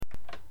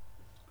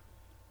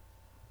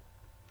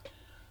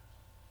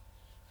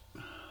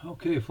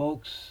Okay,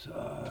 folks,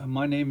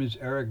 my name is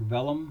Eric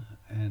Vellum,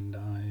 and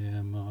I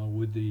am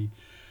with the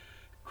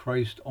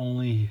Christ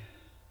Only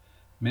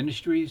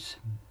Ministries,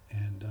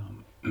 and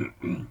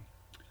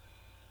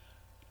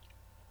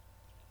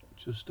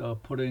just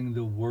putting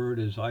the word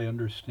as I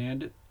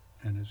understand it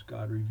and as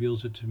God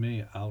reveals it to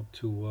me out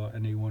to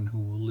anyone who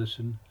will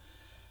listen.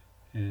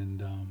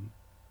 And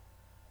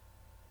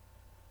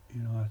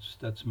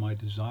that's my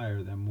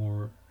desire that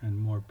more and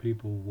more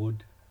people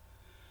would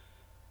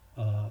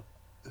uh,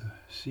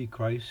 see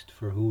Christ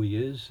for who He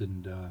is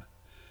and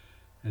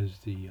as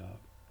the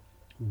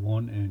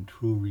one and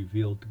true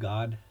revealed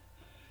God,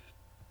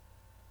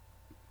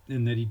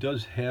 and that He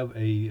does have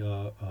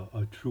a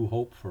true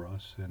hope for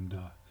us,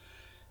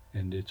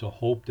 and it's a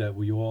hope that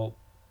we all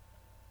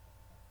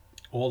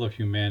of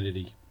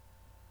humanity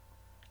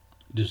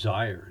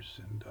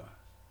desires, and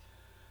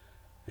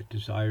it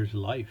desires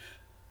life.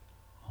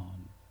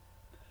 Um,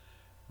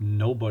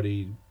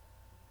 Nobody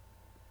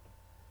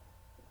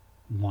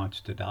wants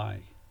to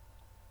die.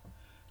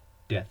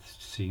 Death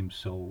seems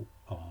so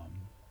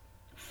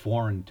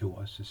foreign to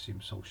us. It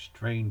seems so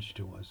strange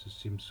to us. It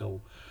seems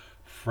so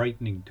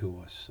frightening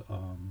to us.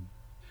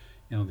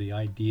 The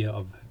idea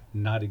of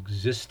not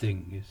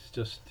existing is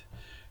just,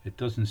 it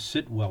doesn't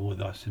sit well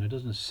with us, and it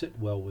doesn't sit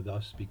well with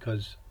us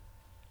because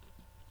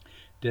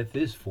death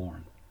is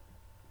foreign.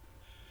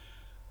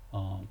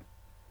 Um,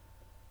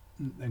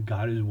 and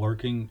God is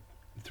working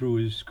through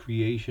His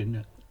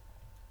creation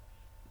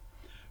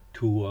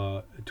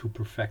to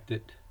perfect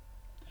it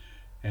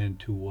and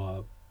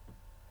to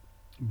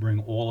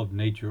bring all of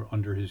nature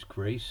under His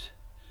grace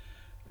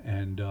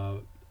and uh,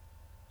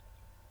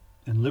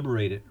 and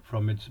liberate it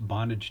from its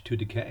bondage to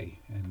decay.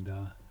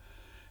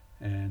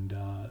 And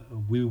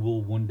we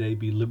will one day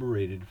be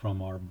liberated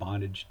from our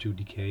bondage to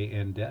decay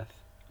and death.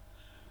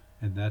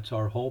 And that's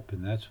our hope,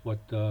 and that's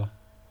what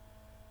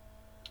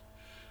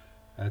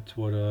that's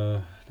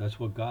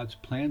what God's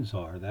plans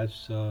are.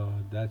 That's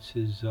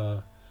His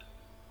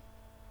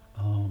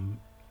um,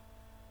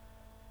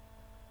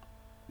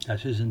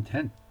 that's His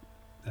intent.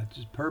 That's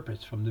His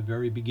purpose from the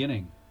very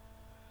beginning,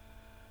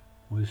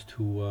 was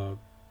to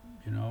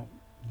you know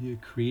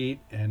create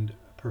and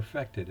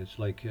perfect it. It's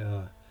like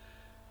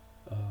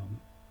um,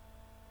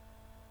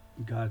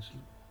 God's.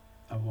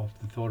 I've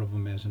often thought of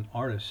Him as an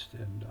artist,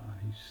 and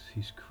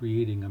he's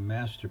creating a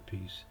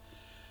masterpiece.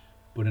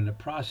 But in the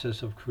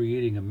process of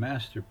creating a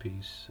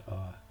masterpiece,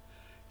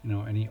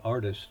 any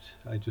artist.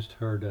 I just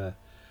heard.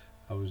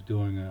 I was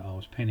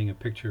painting a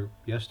picture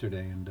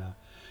yesterday, and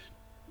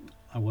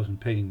I wasn't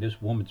painting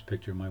this woman's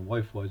picture. My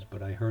wife was,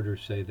 but I heard her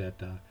say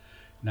that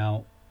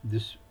now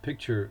this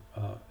picture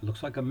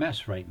looks like a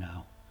mess right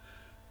now,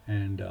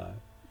 and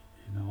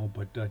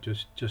but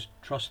just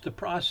trust the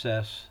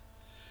process,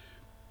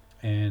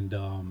 and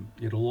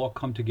it'll all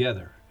come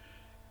together.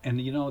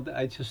 And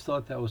I just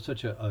thought that was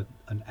such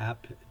an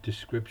apt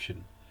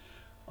description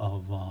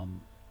of what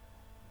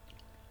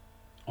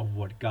of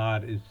what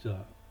God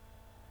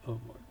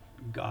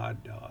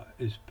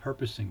is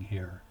purposing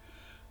here,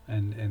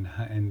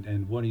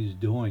 and what He's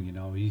doing.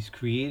 He's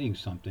creating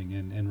something,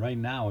 and right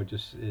now it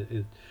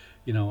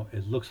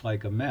looks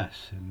like a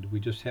mess, and we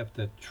just have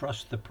to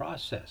trust the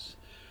process.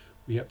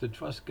 We have to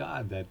trust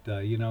God that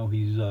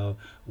He's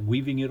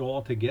weaving it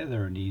all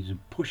together, and He's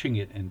pushing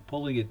it and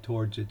pulling it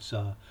towards its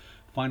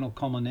final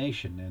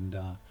culmination,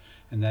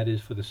 and that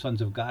is for the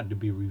sons of God to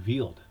be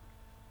revealed.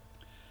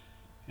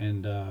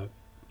 And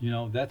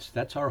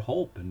that's our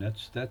hope, and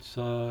that's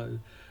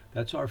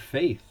our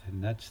faith,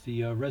 and that's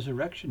the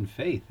resurrection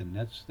faith, and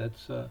that's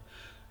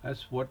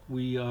what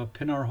we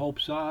pin our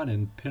hopes on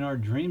and pin our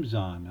dreams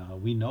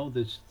on. We know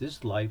this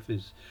life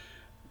is,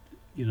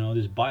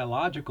 this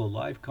biological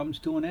life comes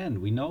to an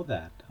end. We know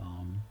that,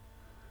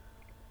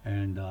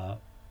 and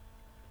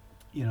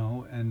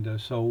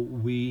so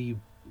we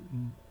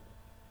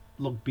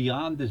look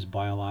beyond this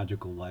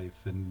biological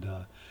life, and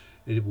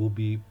it will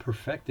be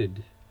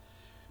perfected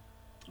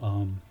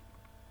um,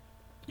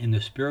 in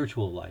the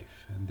spiritual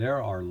life, and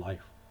there our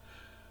life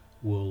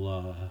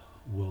will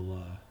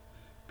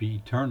be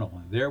eternal,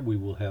 and there we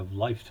will have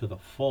life to the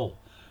full.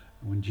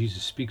 When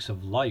Jesus speaks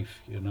of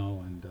life,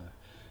 and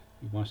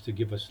He wants to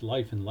give us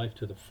life and life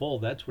to the full,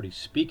 that's what He's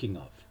speaking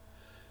of.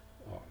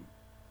 Um,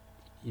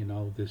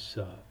 this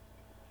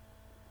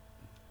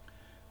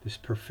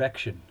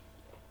perfection,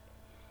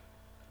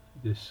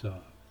 this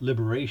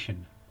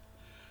liberation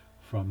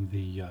from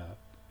the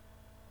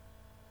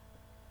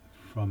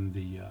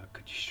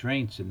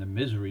constraints and the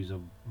miseries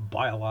of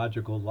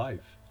biological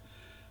life,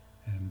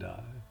 and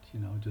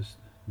just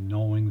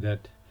knowing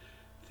that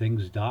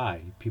things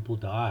die, people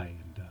die,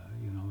 and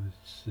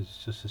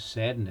it's just a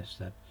sadness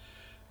that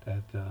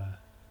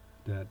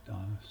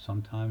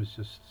sometimes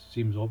just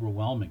seems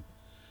overwhelming.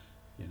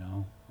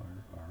 Our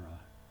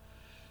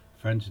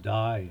friends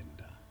die,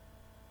 and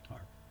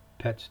our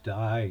pets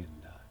die,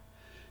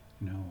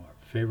 and our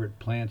favorite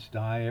plants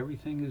die.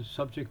 Everything is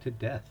subject to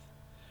death,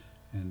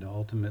 and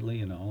ultimately,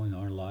 in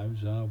our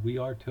lives, we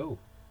are too.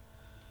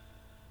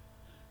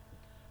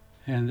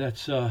 And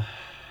that's,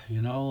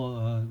 you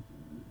know,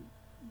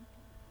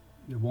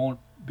 It won't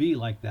be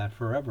like that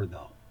forever,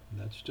 though.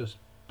 That's just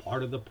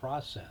part of the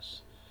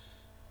process.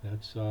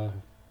 That's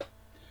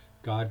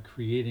God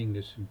creating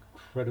this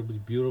incredibly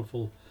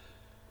beautiful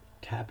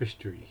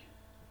tapestry,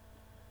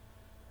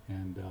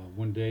 and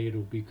one day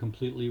it'll be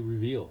completely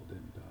revealed,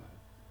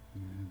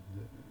 and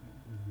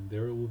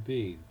there it will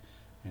be,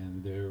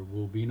 and there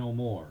will be no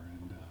more,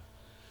 and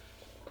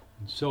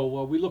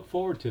so we look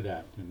forward to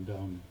that,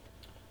 and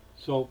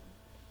so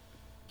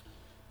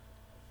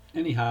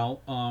anyhow,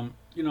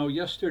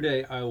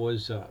 yesterday I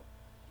was, I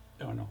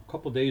don't know, a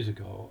couple days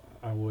ago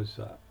I was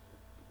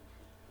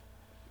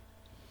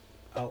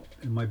out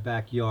in my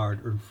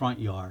backyard or front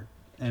yard,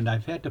 and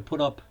I've had to put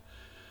up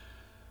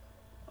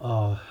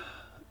uh,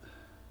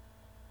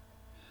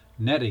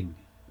 netting,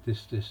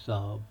 this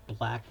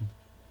black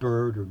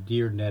bird or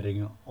deer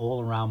netting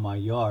all around my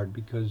yard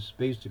because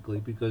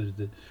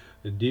the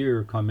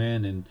deer come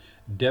in and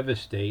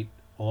devastate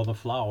all the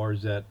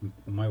flowers that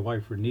my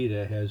wife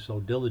Renita has so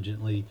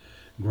diligently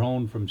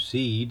grown from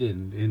seed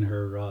and in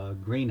her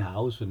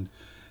greenhouse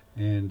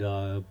and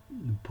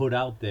put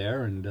out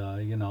there, and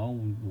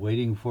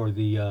waiting for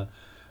the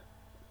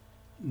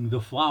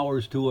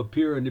flowers to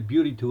appear and the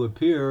beauty to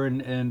appear,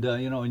 and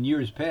in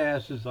years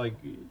past it's like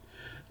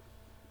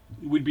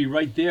we'd be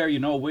right there,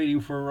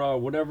 waiting for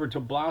whatever to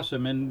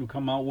blossom, and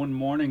come out one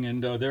morning,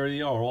 and there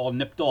they are, all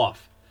nipped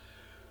off.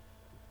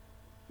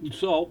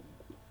 So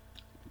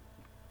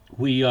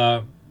we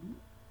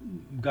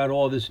got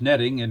all this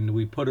netting, and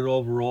we put it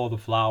over all the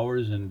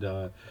flowers,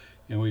 and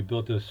we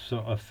built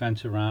a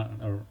fence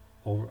around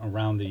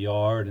the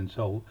yard, and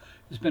so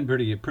it's been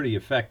pretty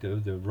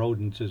effective. The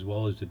rodents as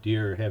well as the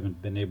deer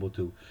haven't been able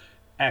to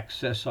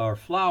access our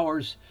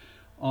flowers.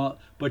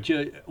 But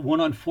one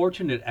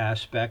unfortunate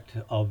aspect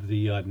of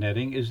the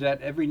netting is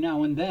that every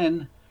now and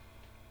then,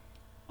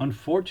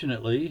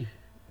 unfortunately,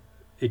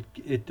 it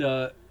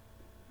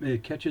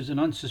catches an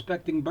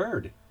unsuspecting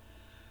bird.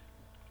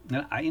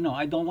 And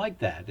I don't like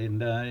that,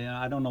 and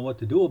I don't know what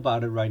to do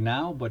about it right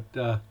now. But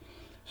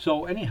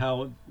so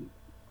anyhow,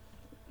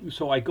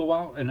 so I go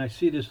out and I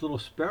see this little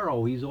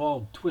sparrow. He's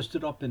all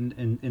twisted up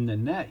in the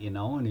net,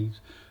 and he's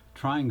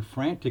trying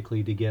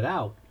frantically to get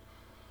out.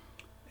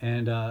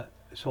 And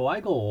so I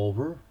go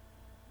over,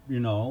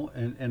 and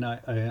I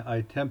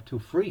attempt to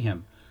free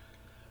him.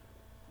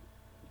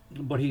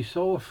 But he's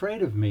so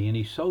afraid of me and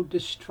he so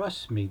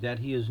distrusts me that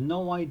he has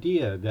no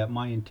idea that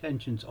my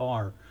intentions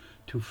are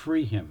to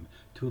free him,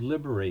 to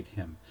liberate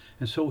him.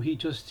 And so he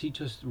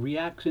just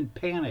reacts in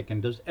panic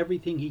and does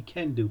everything he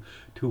can do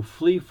to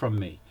flee from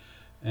me.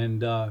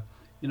 And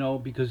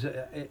because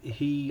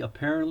he's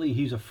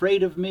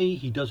afraid of me.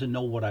 He doesn't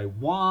know what I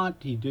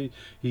want.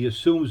 He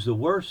assumes the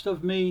worst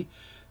of me,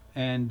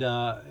 and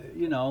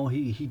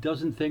he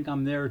doesn't think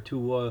I'm there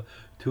to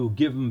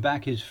give him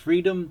back his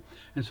freedom.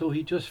 And so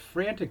he just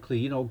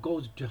frantically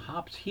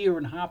hops here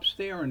and hops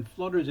there and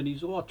flutters, and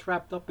he's all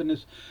trapped up in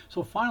this.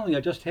 So finally I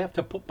just have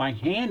to put my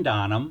hand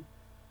on him,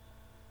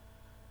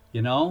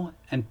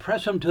 and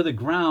press him to the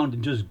ground,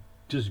 and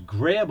just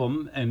grab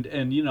him, and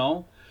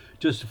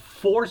just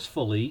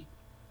forcefully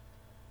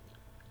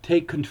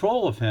take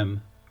control of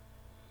him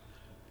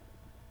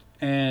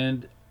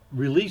and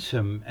release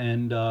him,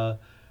 and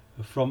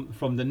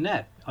from the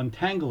net,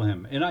 untangle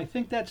him. And I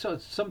think that's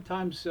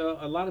sometimes,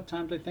 a lot of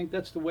times, I think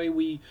that's the way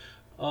we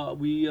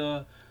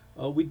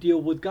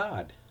deal with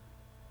God.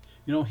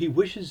 He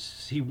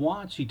wishes, he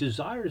wants, he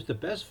desires the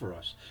best for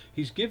us.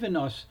 He's given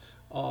us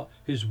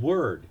his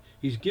word.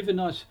 He's given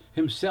us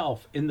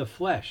himself in the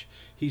flesh.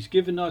 He's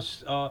given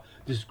us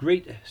this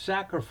great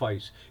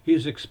sacrifice. He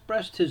has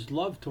expressed his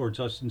love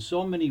towards us in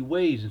so many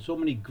ways, in so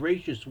many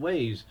gracious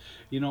ways,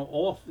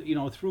 all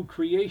through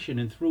creation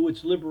and through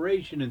its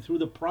liberation and through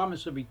the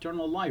promise of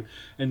eternal life,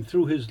 and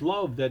through his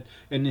love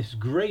and his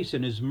grace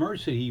and his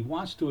mercy. He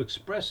wants to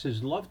express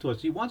his love to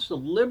us. He wants to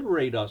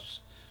liberate us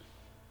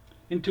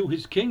into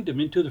his kingdom,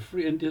 into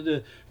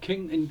the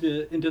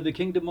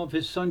kingdom of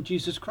his son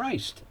Jesus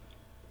Christ.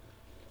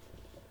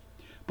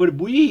 But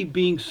we,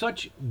 being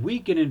such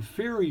weak and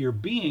inferior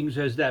beings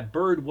as that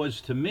bird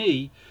was to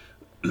me,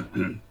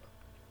 we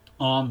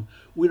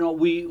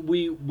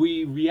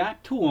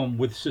react to him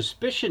with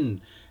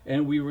suspicion,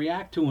 and we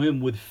react to him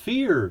with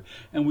fear,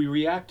 and we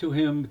react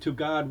to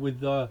God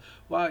with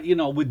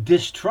with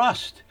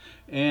distrust.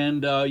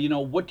 And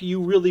what do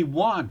you really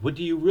want? What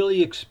do you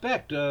really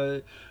expect?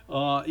 What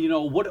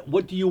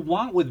do you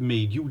want with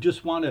me? Do you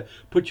just want to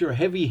put your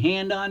heavy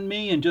hand on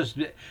me and just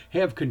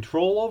have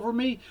control over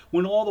me?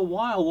 When all the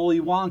while, all he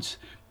wants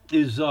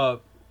is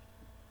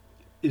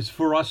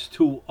for us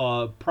to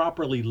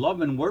properly love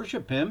and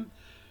worship him,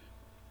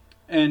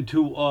 and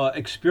to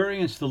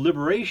experience the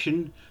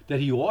liberation that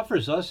he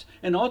offers us,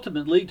 and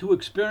ultimately to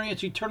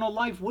experience eternal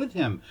life with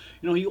him.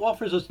 He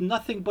offers us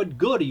nothing but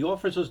good. He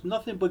offers us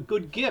nothing but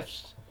good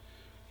gifts.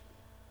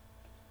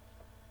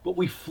 But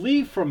we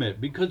flee from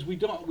it because we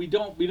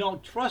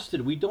don't trust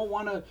it. We don't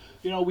want to,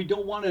 we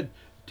don't want to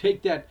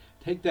take that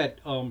that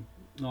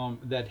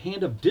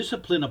hand of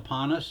discipline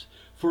upon us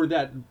for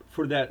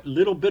that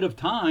little bit of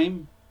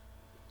time,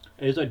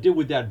 as I did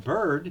with that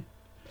bird.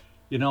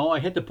 You know, I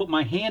had to put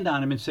my hand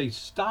on him and say,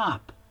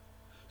 stop,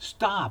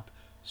 stop,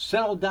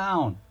 settle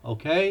down,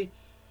 okay?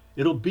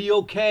 It'll be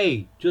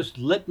okay. Just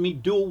let me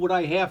do what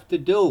I have to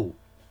do.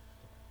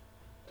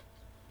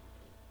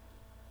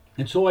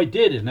 And so I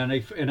did, and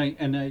I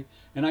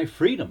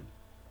freed him.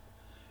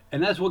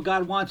 And that's what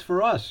God wants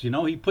for us. You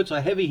know, He puts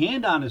a heavy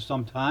hand on us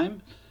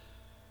sometimes.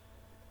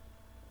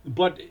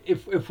 But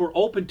if we're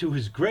open to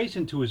His grace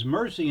and to His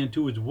mercy and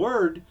to His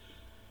word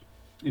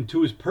and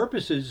to His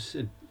purposes,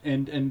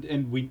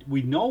 and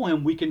we know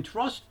Him, we can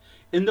trust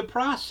in the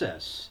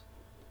process.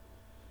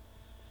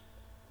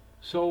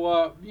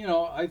 So you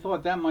know, I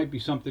thought that might be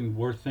something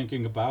worth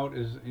thinking about.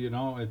 Is, you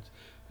know, it's,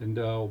 and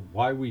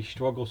why we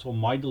struggle so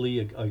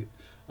mightily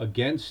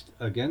against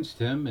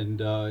Him, and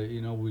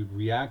you know, we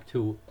react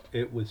to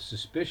it with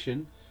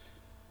suspicion.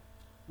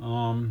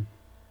 Um,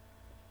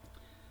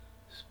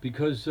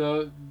 because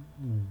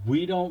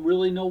we don't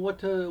really know what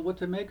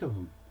to make of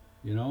Him.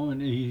 You know,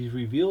 and He's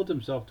revealed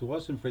Himself to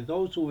us, and for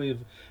those who have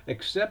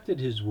accepted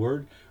His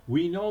word,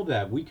 we know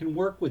that we can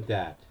work with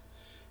that.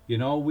 You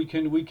know, we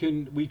can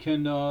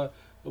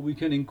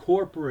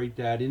incorporate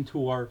that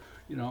into our,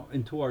 you know,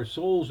 into our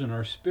souls and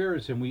our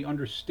spirits, and we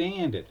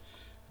understand it,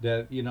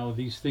 that, you know,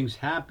 these things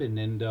happen,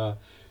 and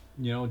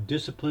you know,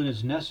 discipline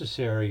is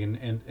necessary,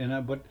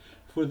 and but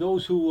for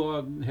those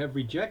who have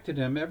rejected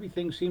Him,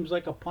 everything seems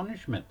like a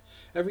punishment.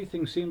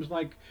 Everything seems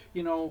like,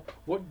 you know,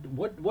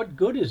 what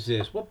good is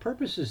this? What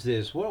purpose is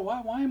this?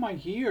 Why am I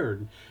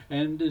here?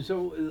 And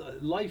so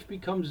life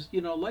becomes,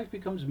 you know, life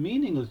becomes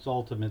meaningless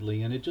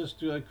ultimately, and it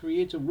just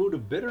creates a root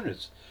of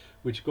bitterness,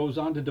 which goes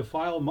on to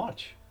defile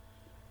much.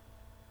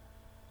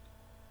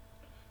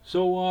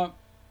 So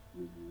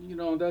you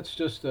know, that's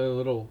just a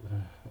little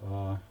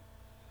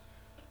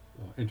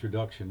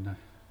introduction.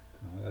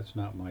 That's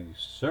not my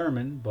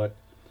sermon, but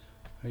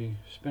I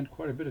spent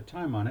quite a bit of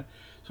time on it.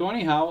 So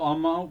anyhow,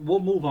 we'll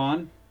move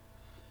on,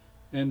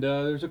 and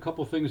there's a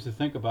couple things to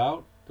think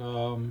about.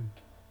 You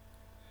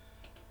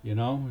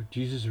know,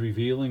 Jesus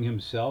revealing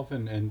Himself,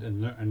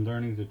 and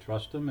learning to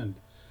trust Him,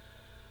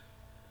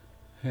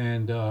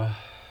 and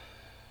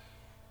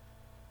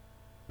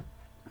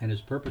and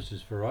His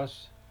purposes for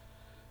us.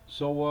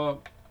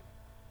 So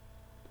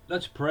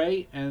let's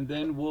pray, and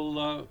then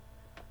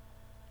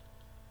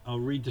I'll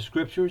read the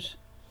scriptures,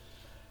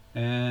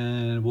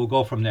 and we'll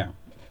go from there.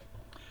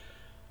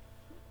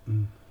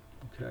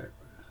 Okay.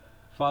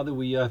 Father,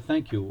 we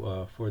thank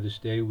you for this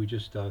day. We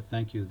just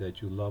thank you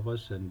that you love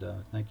us, and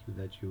thank you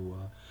that you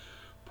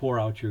pour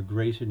out your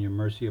grace and your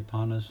mercy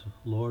upon us,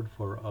 Lord,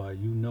 for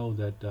you know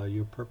that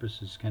your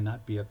purposes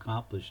cannot be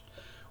accomplished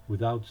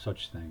without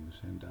such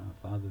things. And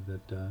Father,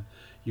 that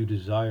you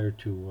desire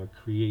to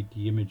create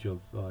the image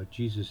of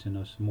Jesus in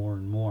us more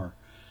and more.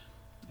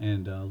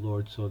 And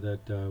Lord, so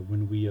that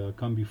when we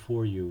come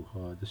before you,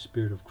 the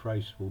Spirit of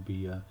Christ will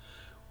be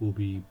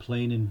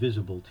plain and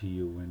visible to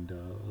you. And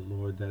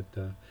Lord, that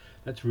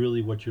that's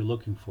really what you're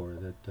looking for,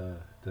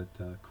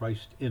 that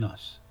Christ in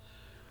us,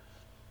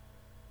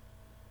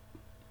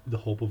 the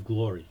hope of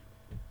glory.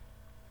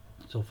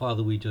 So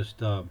Father, we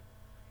just lift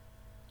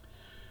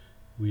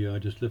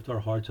our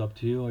hearts up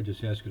to you. I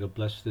just ask you to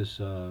bless these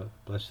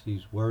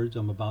words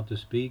I'm about to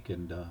speak,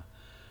 and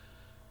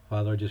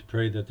Father, I just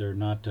pray that they're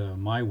not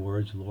my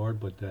words, Lord,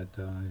 but that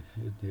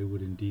they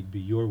would indeed be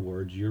your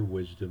words, your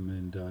wisdom,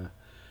 and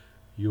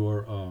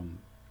your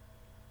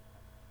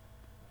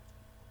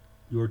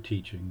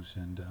teachings.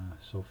 And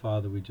so,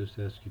 Father, we just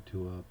ask you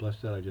to bless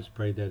that. I just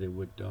pray that it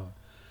would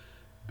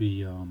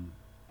be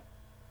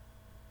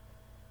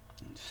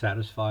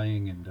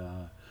satisfying and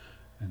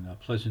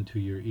pleasant to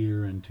your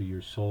ear and to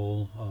your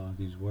soul,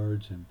 these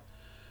words. And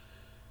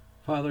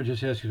Father, I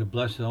just ask you to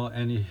bless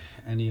any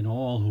and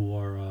all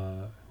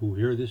who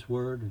hear this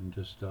word, and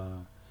just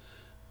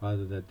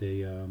Father, that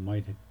they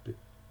might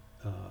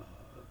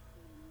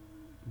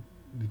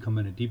become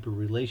in a deeper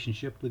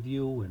relationship with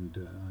you, and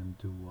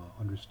to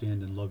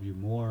understand and love you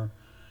more,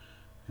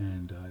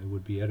 and it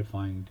would be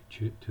edifying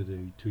to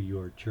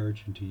your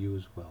church and to you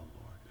as well,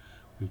 Lord.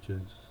 We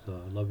just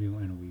love you,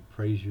 and we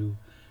praise you,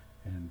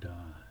 and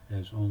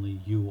as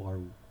only you are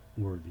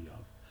worthy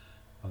of.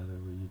 Father,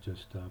 we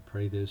just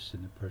pray this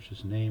in the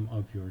precious name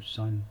of your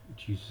Son,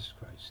 Jesus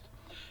Christ.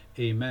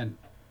 Amen.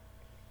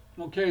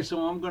 Okay,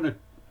 so I'm going to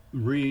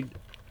read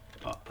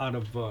out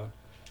of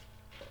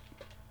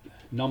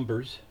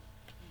Numbers,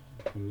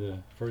 from the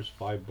first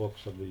 5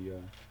 books of the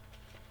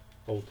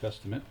Old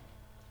Testament,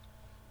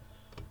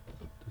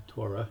 the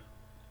Torah.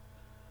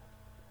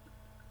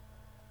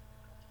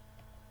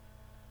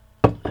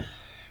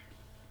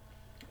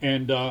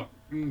 And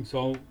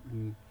so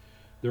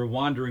they're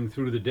wandering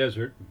through the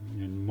desert,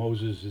 and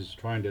Moses is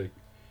trying to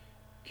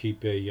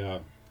keep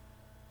a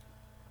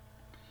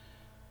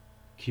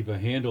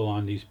handle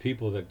on these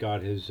people that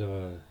God has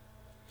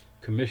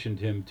commissioned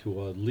him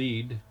to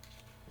lead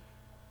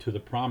to the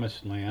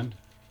promised land,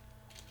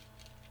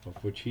 of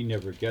which he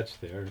never gets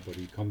there, but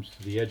he comes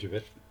to the edge of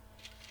it.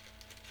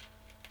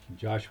 And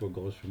Joshua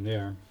goes from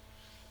there.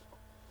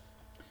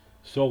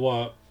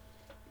 So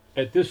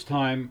at this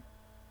time,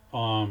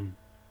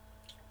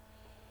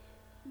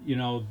 you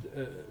know,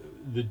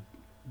 the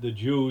the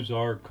Jews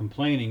are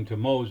complaining to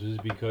Moses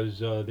because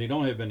they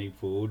don't have any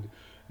food,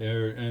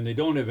 and they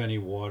don't have any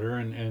water,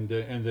 and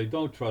they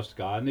don't trust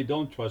God, and they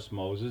don't trust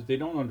Moses. They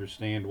don't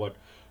understand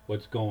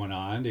what's going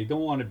on. They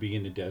don't want to be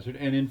in the desert,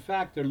 and in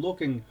fact, they're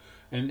looking,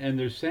 and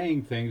they're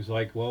saying things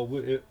like,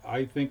 "Well,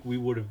 I think we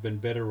would have been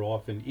better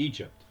off in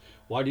Egypt.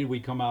 Why did we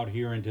come out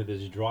here into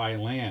this dry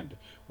land?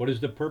 What is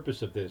the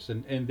purpose of this?"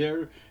 And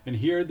here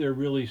they're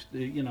really,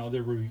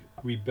 they're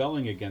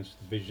rebelling against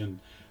the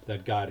vision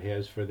that God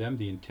has for them,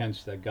 the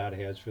intents that God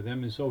has for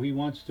them, and so He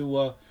wants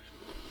to,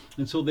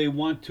 and so they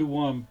want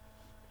to,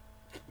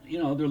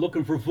 they're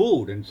looking for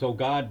food, and so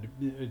God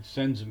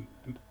sends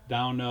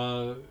down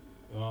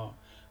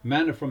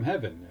manna from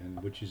heaven,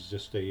 and which is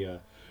just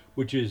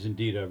which is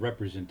indeed a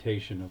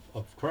representation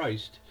of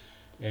Christ,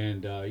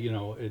 and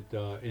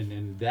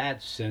in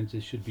that sense,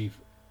 it should be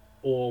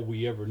all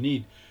we ever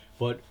need,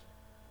 but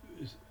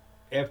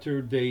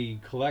after they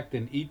collect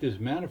and eat this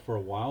manna for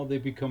a while, they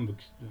become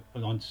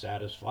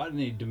unsatisfied and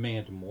they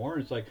demand more.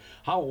 It's like,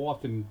 how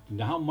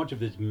much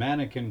of this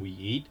manna can we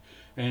eat?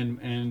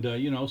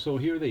 So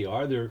here they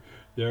are. They're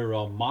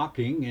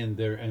mocking, and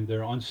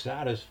they're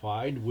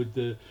unsatisfied with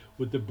the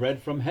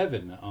bread from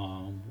heaven,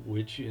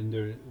 which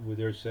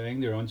they're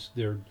saying they're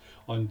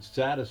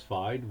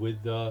unsatisfied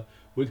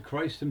with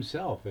Christ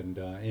Himself, and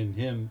in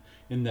Him,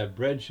 in that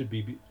bread should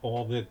be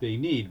all that they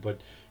need, but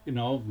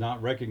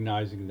not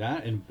recognizing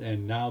that,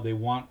 and now they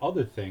want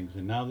other things,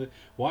 and now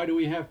why do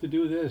we have to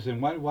do this,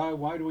 and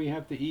why do we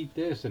have to eat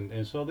this,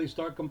 and so they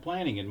start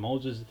complaining, and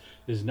Moses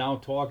is now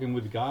talking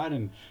with God,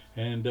 and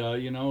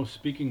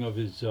speaking of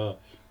his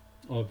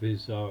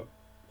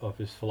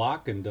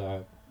flock, and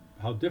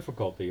how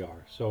difficult they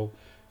are. So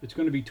it's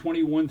going to be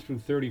 21 through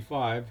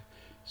 35.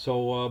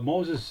 So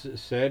Moses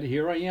said,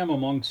 "Here I am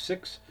among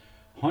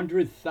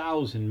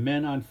 600,000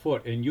 men on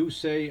foot, and you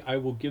say, I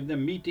will give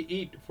them meat to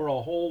eat for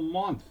a whole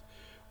month.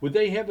 Would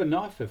they have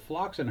enough if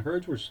flocks and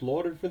herds were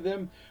slaughtered for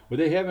them? Would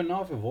they have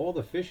enough if all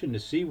the fish in the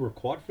sea were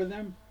caught for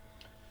them?"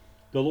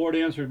 The Lord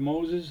answered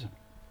Moses,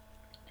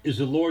 "Is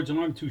the Lord's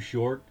arm too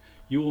short?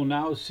 You will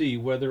now see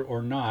whether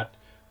or not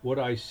what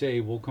I say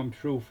will come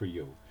true for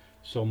you."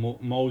 So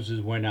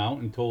Moses went out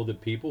and told the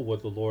people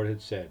what the Lord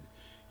had said.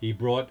 He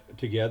brought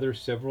together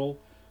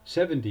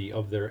 70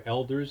 of their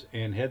elders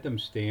and had them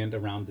stand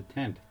around the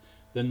tent.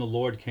 Then the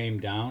Lord came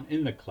down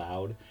in the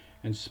cloud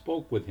and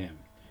spoke with him.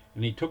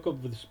 And He took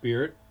of the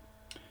Spirit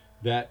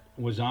that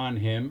was on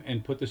him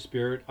and put the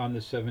Spirit on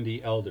the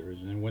 70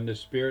 elders. And when the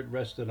Spirit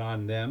rested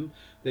on them,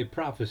 they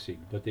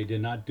prophesied, but they did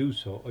not do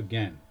so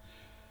again.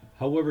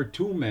 However,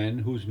 2 men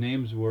whose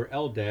names were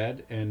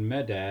Eldad and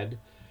Medad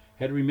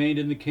had remained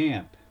in the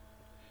camp.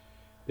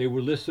 They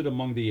were listed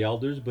among the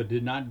elders, but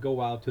did not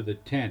go out to the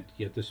tent.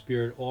 Yet the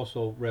Spirit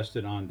also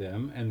rested on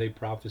them, and they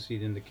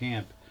prophesied in the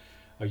camp.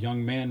 A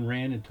young man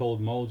ran and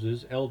told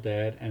Moses,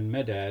 "Eldad and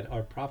Medad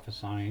are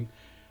prophesying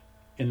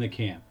in the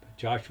camp."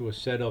 Joshua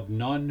said of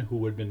none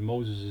who had been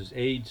Moses'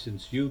 aide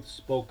since youth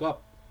spoke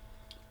up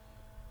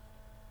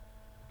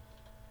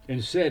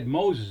and said,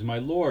 "Moses, my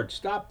Lord,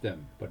 stop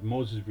them." But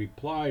Moses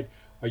replied,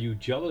 "Are you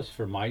jealous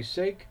for my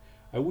sake?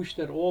 I wish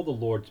that all the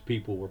Lord's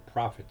people were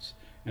prophets,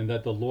 and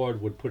that the Lord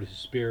would put His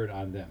Spirit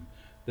on them."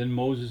 Then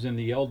Moses and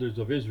the elders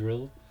of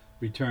Israel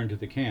returned to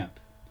the camp.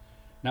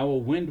 Now a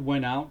wind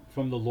went out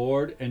from the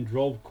Lord and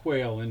drove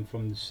quail in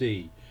from the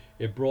sea.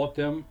 It brought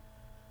them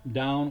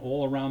down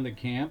all around the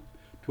camp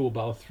to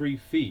about 3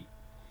 feet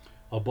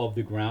above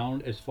the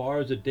ground, as far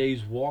as a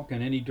day's walk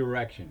in any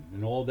direction.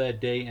 And all that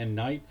day and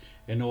night,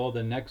 and all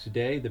the next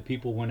day, the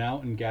people went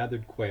out and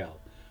gathered quail.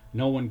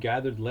 No one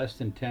gathered less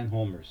than 10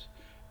 homers.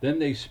 Then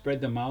they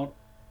spread them out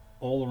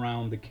all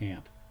around the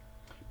camp.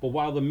 But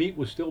while the meat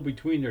was still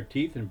between their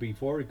teeth, and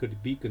before it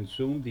could be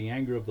consumed, the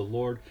anger of the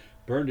Lord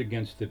burned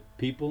against the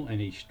people, and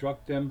He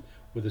struck them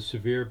with a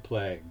severe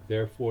plague.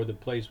 Therefore the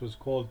place was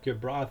called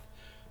Kibroth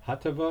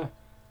Hattaavah,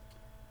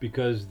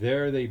 because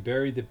there they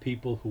buried the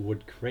people who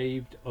had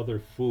craved other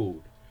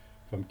food.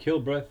 From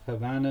Kibroth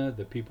Hattaavah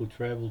the people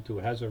traveled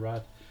to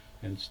Hazeroth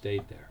and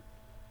stayed there.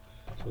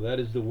 So that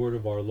is the word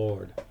of our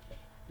Lord,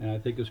 and I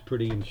think it's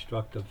pretty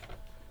instructive.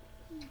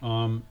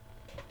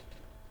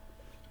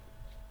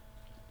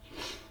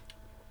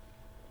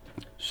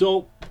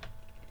 So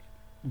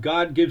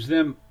God gives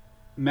them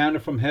manna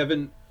from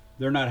heaven.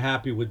 They're not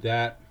happy with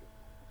that.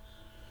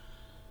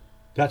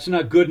 That's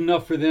not good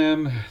enough for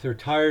them. They're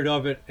tired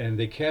of it, and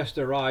they cast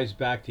their eyes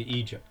back to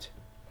Egypt,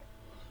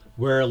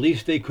 where at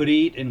least they could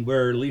eat, and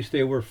where at least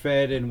they were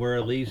fed, and where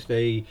at least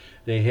they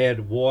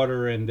had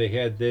water, and they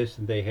had this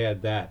and they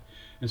had that.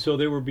 And so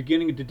they were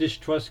beginning to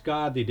distrust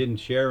God. They didn't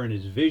share in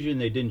His vision.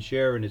 They didn't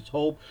share in His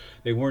hope.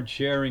 They weren't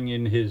sharing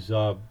in His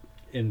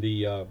in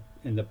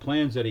the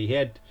plans that He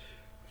had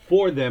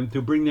for them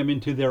to bring them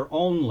into their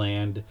own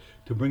land,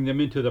 to bring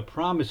them into the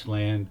promised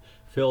land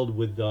filled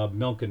with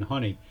milk and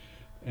honey.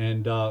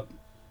 And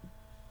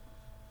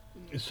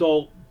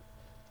so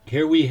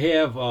here we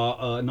have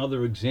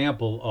another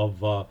example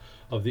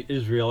of the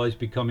Israelites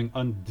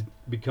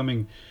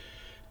becoming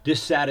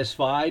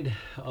dissatisfied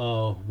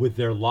with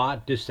their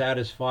lot,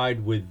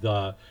 dissatisfied with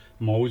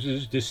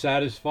Moses,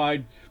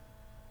 dissatisfied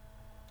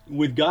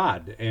with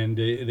God, and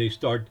they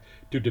start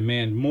to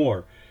demand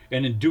more.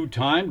 And in due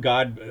time,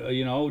 God,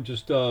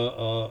 just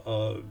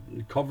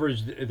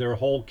covers their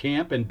whole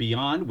camp and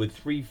beyond with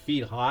 3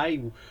 feet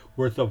high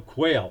worth of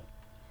quail.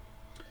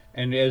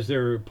 And as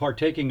they're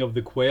partaking of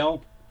the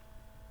quail,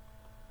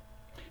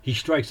 he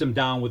strikes them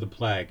down with a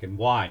plague. And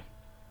why?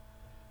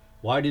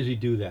 Why does he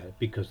do that?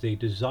 Because they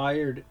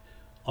desired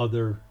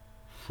other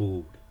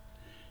food.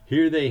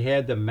 Here they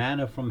had the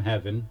manna from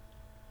heaven,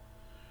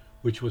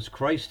 which was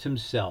Christ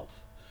himself,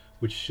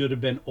 which should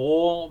have been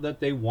all that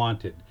they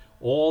wanted,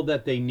 all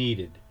that they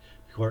needed.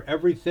 For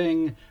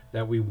everything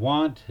that we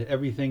want,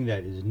 everything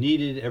that is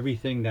needed,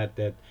 everything that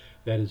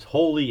is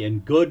holy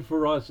and good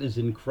for us is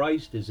in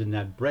Christ, is in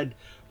that bread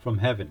from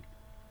heaven.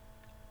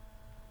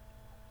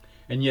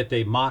 And yet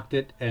they mocked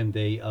it, and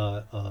they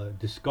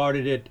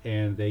discarded it,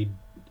 and they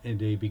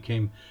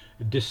became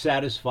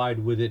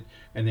dissatisfied with it,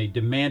 and they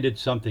demanded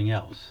something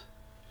else.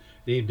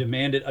 They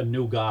demanded a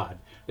new God.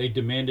 They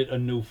demanded a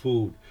new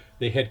food.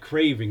 They had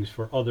cravings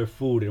for other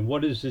food. And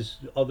what is this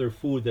other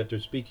food that they're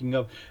speaking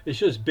of? It's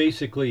just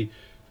basically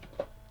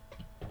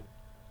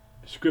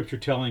Scripture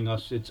telling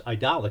us it's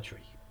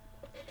idolatry.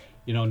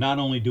 Not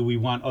only do we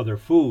want other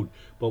food,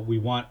 but we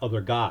want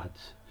other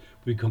gods.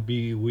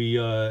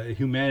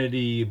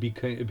 Humanity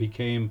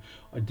became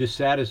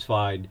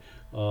dissatisfied,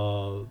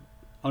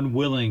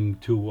 unwilling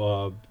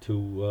to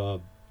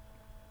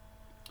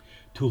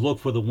look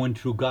for the one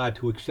true God,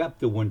 to accept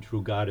the one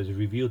true God as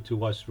revealed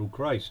to us through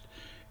Christ,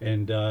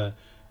 and the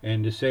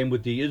same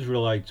with the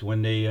Israelites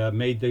when they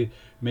made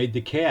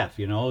the calf.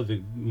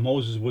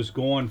 Moses was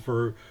gone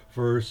for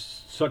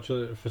such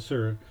a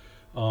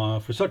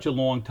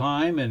long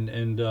time,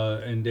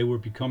 and they were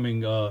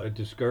becoming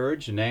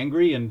discouraged and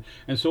angry, and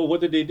so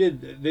what did they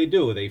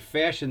do? They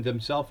fashioned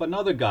themselves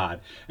another god.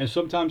 And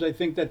sometimes I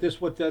think that that's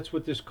what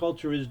this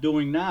culture is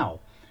doing now,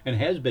 and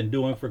has been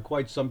doing for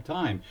quite some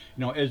time.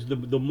 As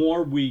the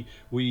more we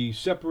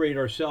separate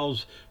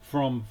ourselves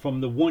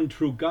from the one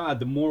true God,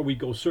 the more we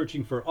go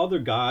searching for other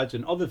gods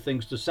and other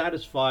things to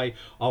satisfy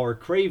our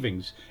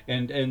cravings.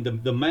 And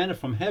the manna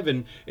from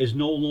heaven is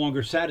no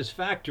longer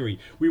satisfactory.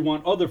 We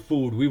want other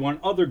food. We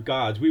want other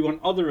gods. We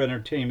want other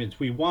entertainments.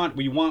 We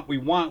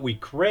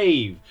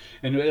crave.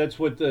 And that's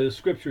what the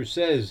Scripture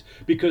says,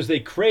 because they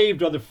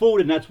craved other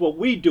food, and that's what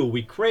we do.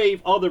 We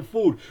crave other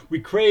food. We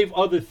crave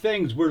other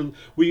things.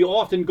 We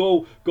often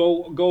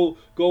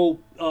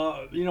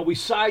we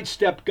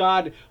sidestep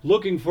God,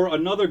 looking for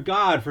another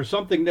God, for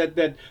something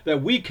that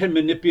we can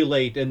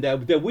manipulate and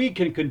that we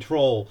can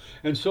control.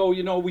 And so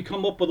we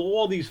come up with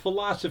all these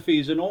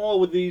philosophies and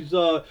all of these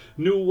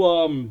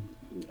new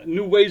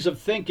ways of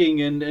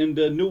thinking and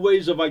new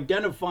ways of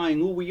identifying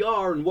who we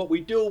are and what we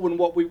do and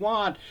what we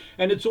want.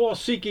 And it's all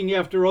seeking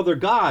after other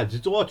gods.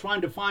 It's all trying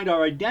to find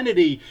our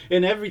identity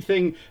in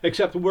everything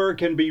except where it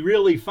can be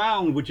really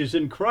found, which is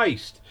in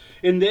Christ.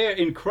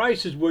 In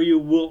Christ is where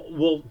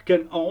you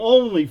can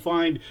only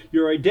find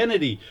your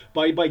identity.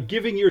 By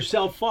giving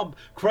yourself up,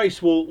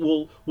 Christ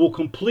will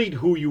complete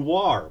who you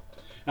are.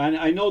 And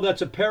I know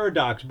that's a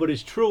paradox, but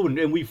it's true,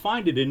 and we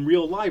find it in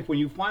real life. When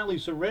you finally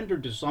surrender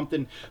to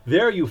something,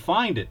 there you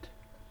find it.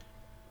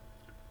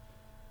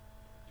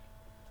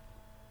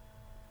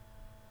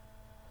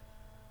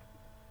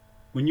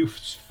 When you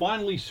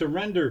finally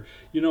surrender,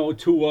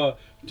 to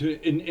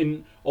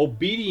in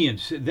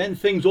obedience, then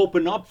things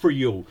open up for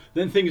you.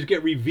 Then things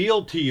get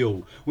revealed to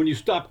you. When you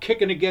stop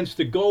kicking against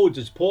the goads,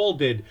 as Paul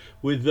did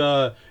with,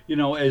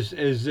 as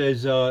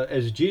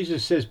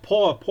Jesus says,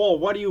 Paul,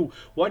 why do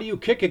you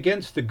kick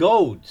against the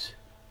goads?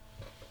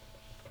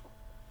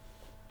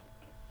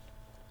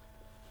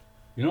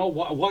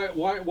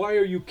 Why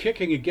are you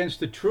kicking against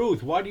the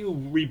truth? Why do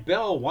you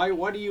rebel? Why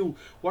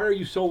are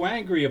you so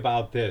angry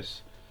about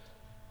this?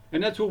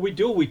 And that's what we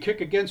do. We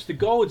kick against the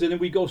goads, and then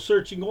we go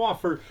searching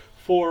off for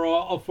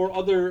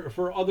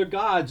other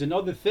gods and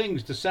other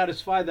things to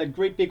satisfy that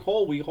great big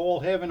hole we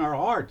all have in our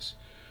hearts.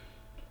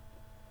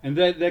 And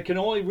that can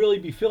only really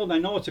be filled. I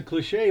know it's a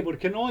cliche, but it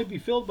can only be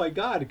filled by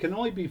God. It can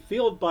only be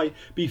filled by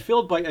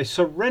a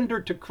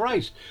surrender to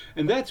Christ.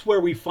 And that's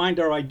where we find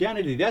our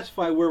identity. That's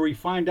where we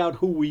find out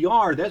who we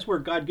are. That's where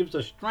God gives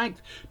us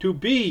strength to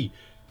be,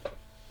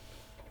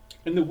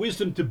 and the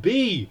wisdom to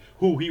be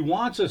who He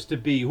wants us to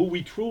be, who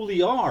we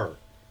truly are.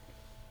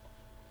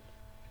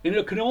 And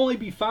it can only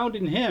be found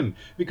in Him,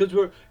 because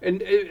so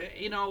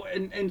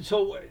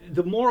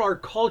the more our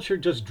culture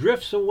just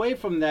drifts away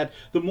from that,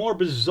 the more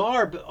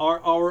bizarre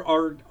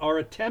our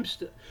attempts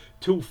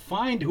to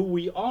find who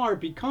we are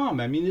become.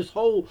 I mean, this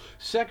whole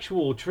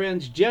sexual,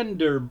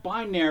 transgender,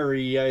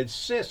 binary,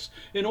 cis,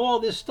 and all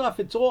this stuff,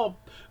 it's all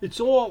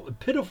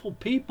pitiful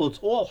people. It's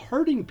all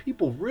hurting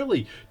people,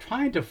 really,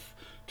 trying to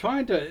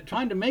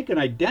make an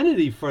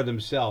identity for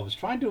themselves,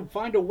 trying to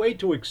find a way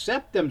to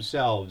accept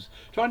themselves,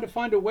 trying to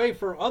find a way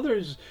for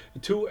others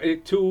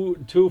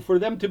for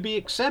them to be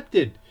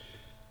accepted.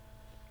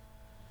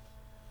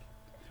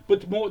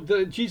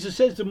 But Jesus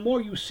says, the more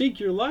you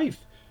seek your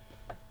life,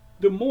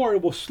 the more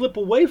it will slip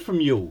away from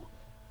you.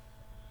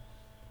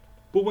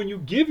 But when you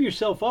give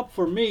yourself up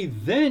for me,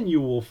 then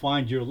you will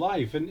find your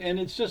life. And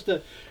it's just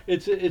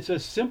it's a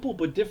simple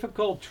but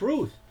difficult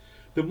truth.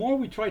 The more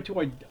we try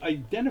to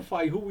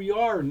identify who we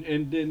are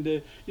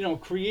and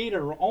create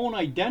our own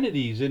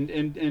identities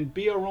and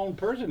be our own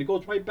person, it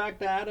goes right back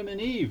to Adam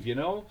and Eve.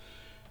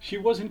 She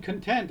wasn't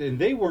content, and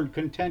they weren't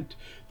content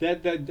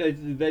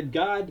that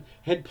God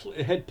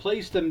had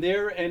placed them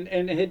there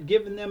and had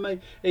given them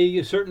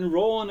a certain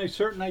role and a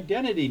certain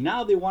identity.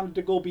 Now they wanted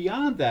to go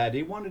beyond that.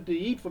 They wanted to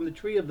eat from the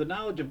tree of the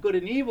knowledge of good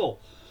and evil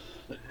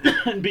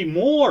and be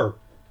more,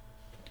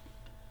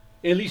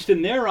 at least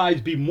in their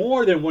eyes, be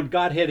more than what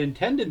God had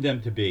intended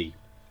them to be.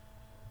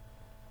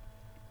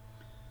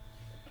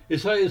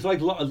 It's like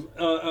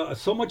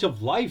so much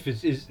of life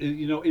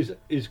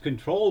is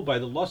controlled by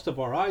the lust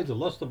of our eyes, the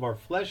lust of our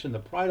flesh, and the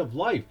pride of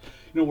life.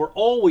 We're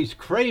always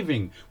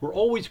craving,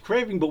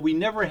 but we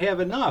never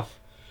have enough.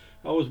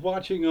 I was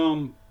watching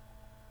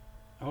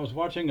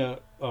a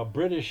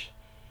British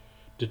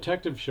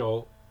detective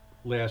show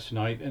last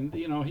night, and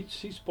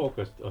he spoke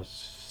a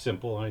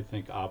simple, I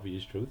think,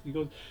 obvious truth. He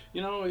goes,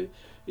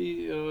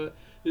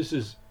 this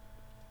is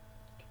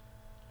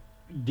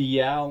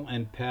Dial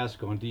and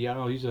Pasco. And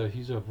Dial, he's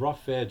a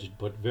rough-edged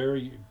but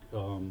very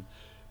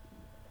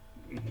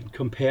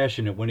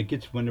compassionate. When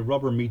the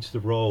rubber meets the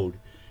road,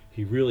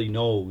 he really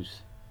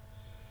knows,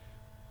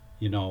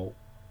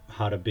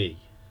 how to be.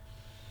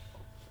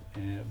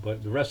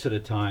 But the rest of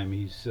the time,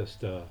 he's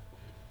just a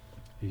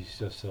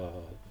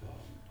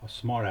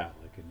smart aleck,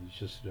 and he's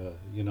just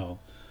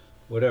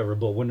whatever.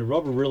 But when the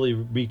rubber really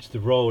meets the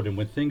road, and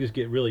when things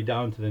get really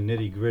down to the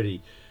nitty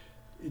gritty,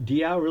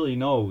 Dial really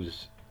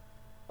knows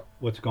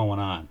what's going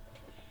on.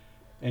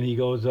 And he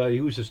goes, he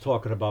was just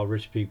talking about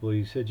rich people.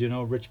 He said,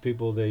 rich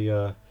people,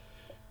 the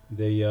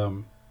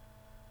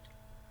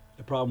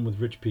problem with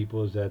rich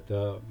people is that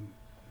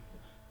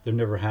they're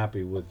never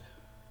happy with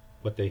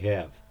what they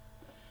have.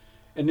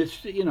 And it's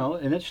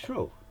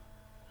true.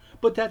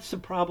 But that's the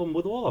problem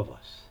with all of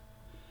us.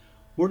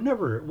 We're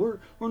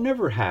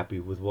never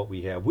happy with what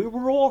we have.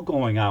 We're all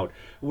going out.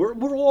 We're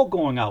all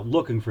going out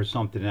looking for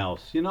something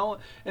else,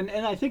 And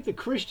I think the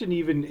Christian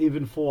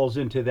even falls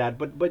into that.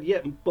 But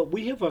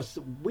we have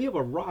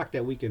a rock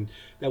that we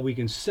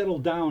can settle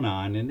down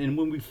on. And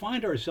when we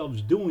find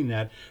ourselves doing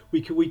that,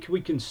 we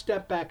can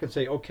step back and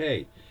say,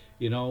 okay,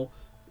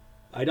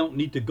 I don't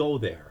need to go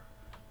there.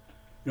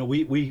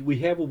 We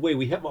have a way.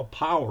 We have a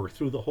power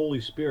through the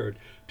Holy Spirit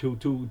to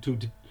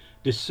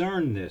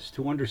discern this,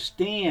 to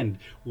understand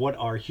what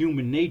our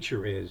human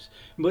nature is.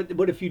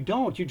 But if you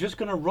don't, you're just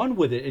going to run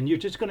with it, and you're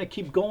just going to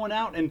keep going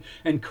out and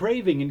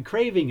craving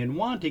and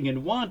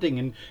wanting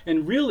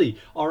and really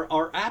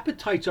our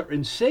appetites are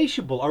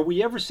insatiable. Are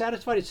we ever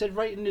satisfied? It said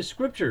right in the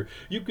scripture.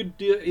 You could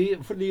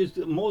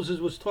Moses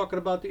was talking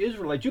about the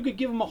Israelites. You could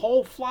give them a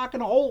whole flock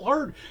and a whole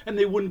herd, and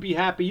they wouldn't be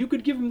happy. You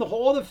could give them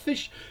all the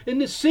fish in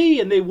the sea,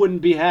 and they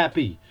wouldn't be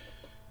happy.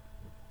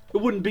 It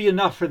wouldn't be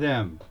enough for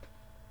them.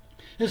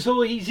 And so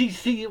what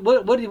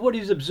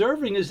he's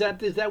observing is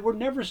that we're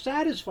never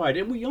satisfied,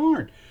 and we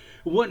aren't.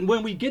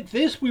 When we get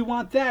this, we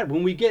want that.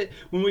 When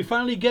we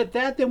finally get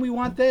that, then we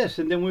want this,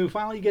 and then when we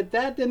finally get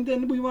that,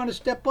 then we want to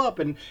step up,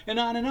 and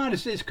on and on.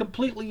 It's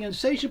completely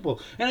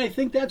insatiable, and I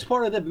think that's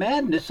part of the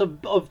madness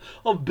of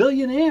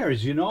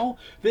billionaires.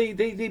 They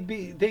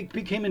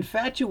became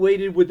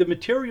infatuated with the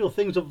material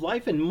things of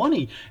life and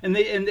money, and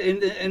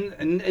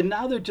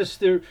now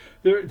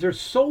they're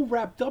so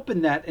wrapped up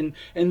in that, and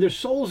their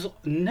souls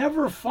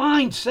never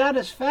find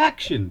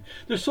satisfaction.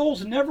 Their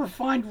souls never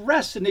find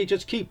rest, and they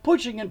just keep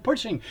pushing and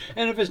pushing.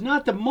 And if it's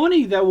not the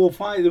money that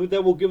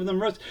will give them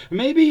rest,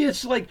 maybe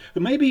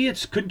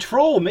it's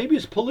control, maybe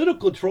it's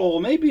political control,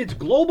 maybe it's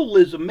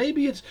globalism,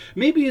 maybe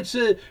it's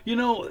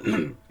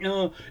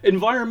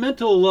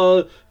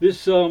environmental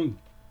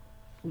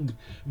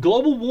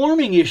global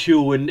warming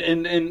issue and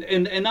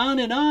on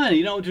and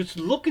on, just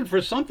looking for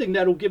something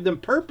that will give them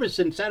purpose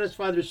and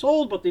satisfy their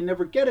souls, but they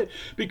never get it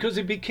because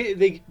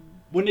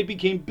when they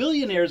became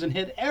billionaires and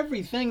had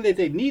everything that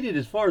they needed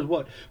as far as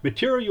what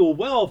material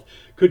wealth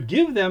could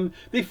give them,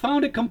 they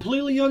found it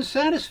completely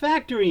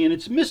unsatisfactory, and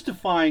it's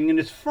mystifying and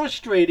it's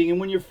frustrating. And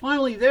when you're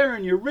finally there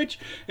and you're rich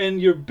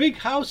and your big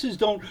houses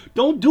don't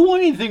do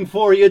anything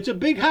for you, it's a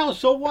big house,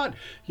 so what?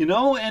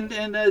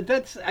 And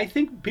that's, I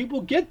think people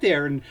get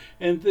there, and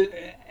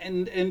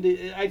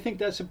I think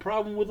that's a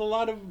problem with a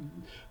lot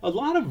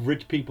of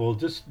rich people,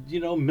 just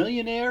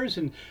millionaires,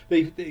 and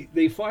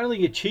they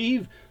finally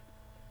achieve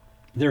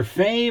their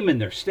fame and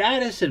their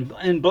status and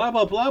blah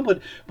blah blah,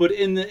 but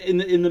in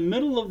the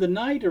middle of the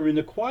night or in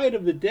the quiet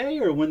of the day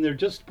or when they're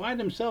just by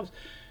themselves,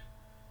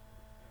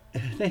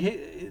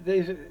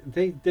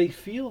 they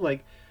feel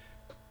like,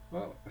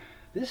 well,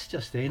 this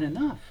just ain't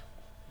enough.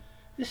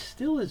 This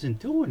still isn't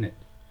doing it.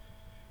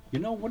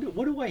 What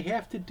do I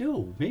have to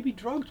do? Maybe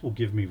drugs will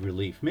give me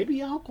relief.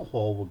 Maybe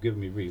alcohol will give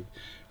me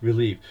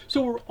relief.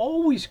 So we're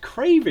always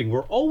craving.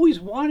 We're always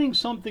wanting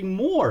something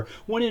more.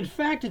 When in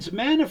fact it's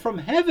manna from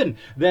heaven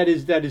that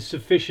is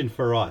sufficient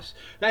for us.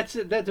 That's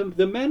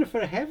the manna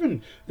from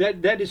heaven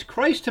that is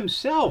Christ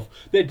Himself.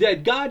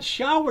 That God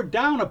showered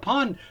down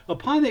upon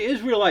the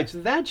Israelites.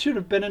 That should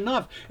have been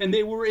enough. And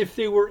if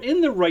they were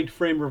in the right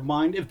frame of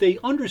mind, if they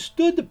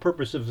understood the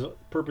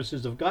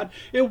purposes of God,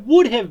 it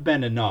would have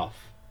been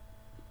enough.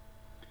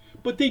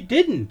 But they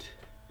didn't,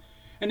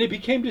 and they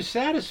became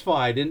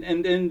dissatisfied,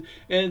 and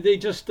they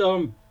just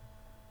they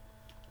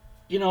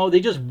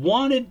just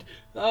wanted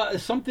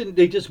something.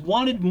 They just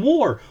wanted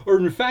more, or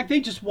in fact,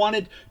 they just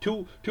wanted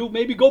to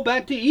maybe go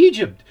back to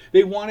Egypt.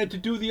 They wanted to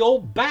do the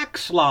old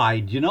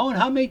backslide, And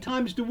how many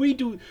times do we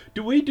do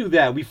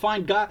that? We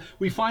find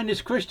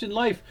this Christian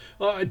life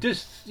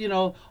just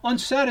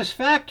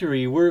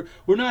unsatisfactory. We're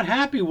not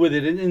happy with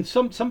it, and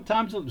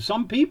sometimes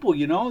some people,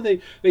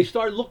 they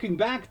start looking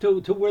back to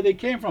where they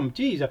came from.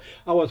 Geez,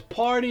 I was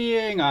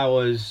partying, I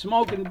was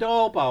smoking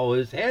dope, I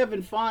was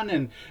having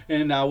fun,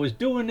 and I was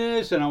doing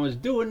this and I was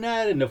doing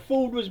that, and the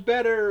food was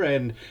better,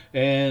 and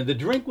the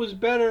drink was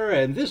better,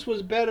 and this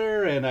was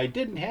better, and I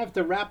didn't have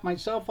to wrap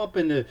myself up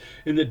in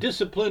the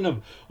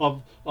discipline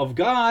of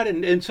God,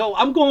 and so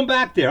I'm going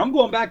back there. I'm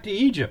going back to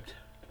Egypt.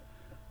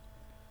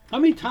 How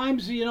many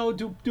times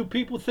do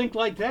people think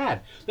like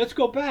that? Let's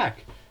go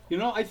back.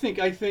 I think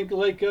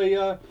like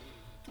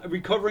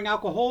recovering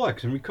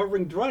alcoholics and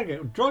recovering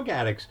drug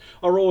addicts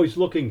are always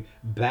looking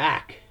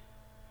back.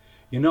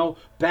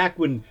 Back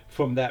when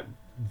from that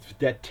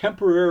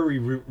temporary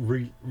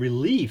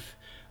relief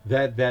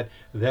that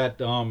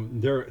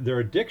their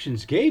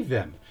addictions gave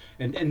them,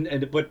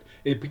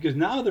 because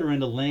now they're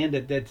in a land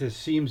that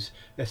seems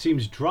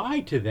dry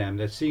to them,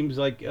 that seems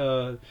like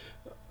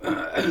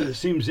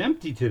seems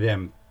empty to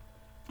them,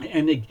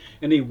 and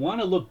they want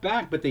to look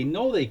back, but they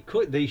know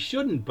they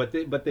shouldn't, but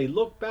they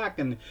look back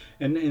and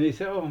they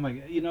say, oh my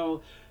God,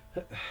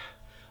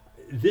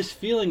 this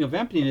feeling of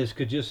emptiness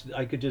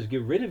I could just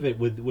get rid of it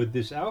with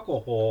this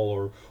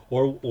alcohol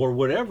or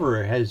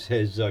whatever has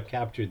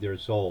captured their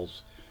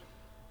souls,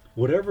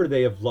 whatever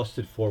they have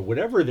lusted for,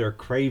 whatever their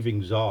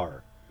cravings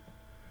are.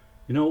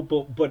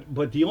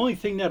 But the only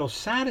thing that'll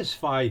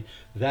satisfy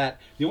that,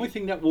 the only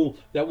thing that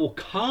will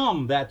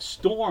calm that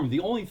storm, the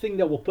only thing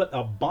that will put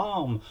a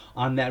balm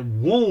on that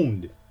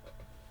wound,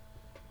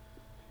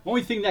 the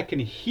only thing that can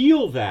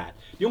heal that,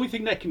 the only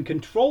thing that can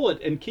control it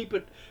and keep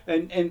it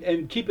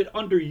and keep it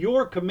under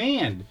your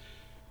command,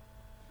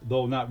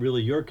 though not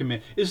really your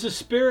command, is the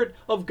Spirit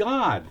of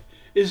God.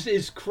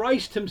 Is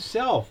Christ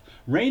Himself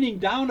raining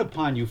down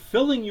upon you,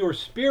 filling your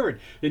spirit,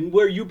 and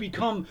where you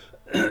become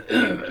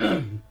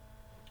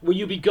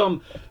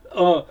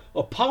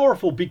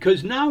powerful,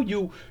 because now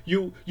you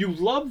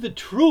love the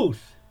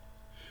truth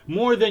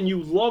more than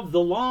you love the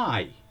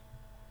lie,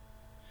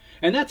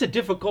 and that's a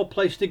difficult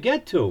place to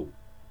get to.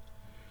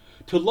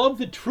 To love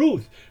the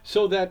truth,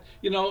 so that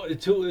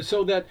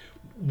so that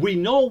we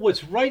know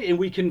what's right and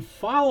we can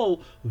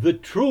follow the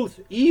truth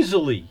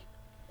easily.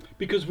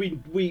 Because we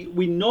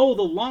know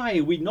the lie,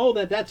 we know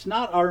that that's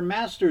not our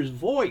master's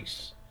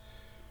voice.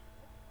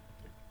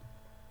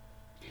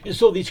 And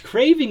so these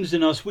cravings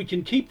in us, we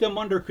can keep them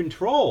under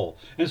control.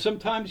 And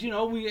sometimes,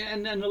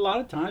 and a lot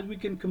of times we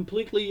can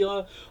completely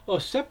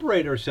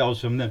separate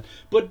ourselves from them.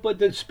 But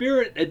the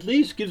Spirit at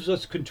least gives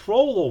us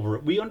control over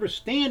it. We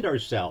understand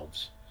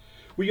ourselves.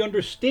 We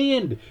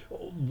understand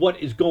what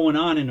is going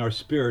on in our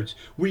spirits.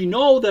 We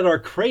know that our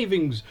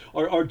cravings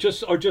are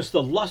just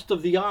the lust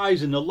of the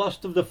eyes and the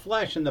lust of the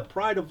flesh and the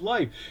pride of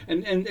life.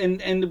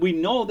 And we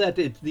know that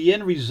the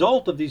end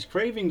result of these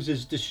cravings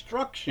is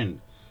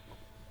destruction.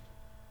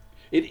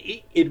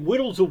 It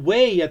whittles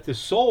away at the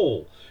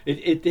soul.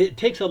 It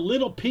takes a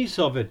little piece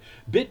of it,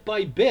 bit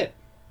by bit.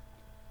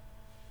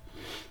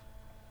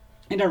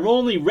 And our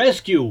only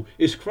rescue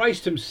is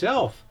Christ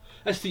Himself.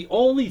 That's the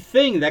only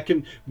thing that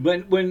can,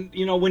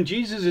 when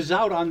Jesus is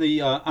out on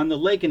the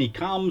lake and He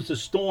calms the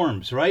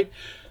storms, right?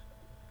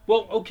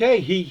 Well, okay,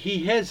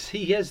 he has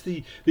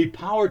the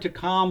power to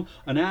calm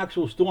an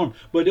actual storm,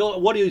 but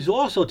what He's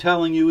also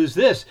telling you is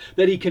this: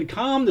 that He can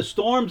calm the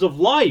storms of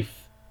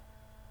life.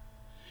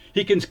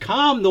 He can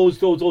calm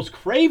those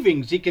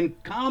cravings. He can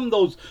calm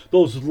those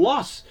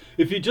lusts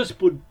if you just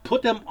would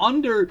put them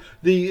under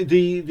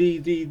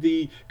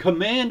the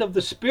command of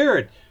the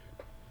Spirit.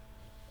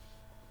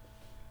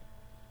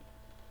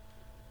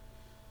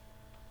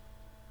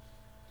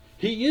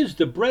 He is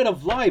the bread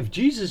of life.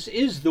 Jesus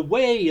is the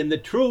way and the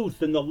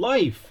truth and the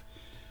life.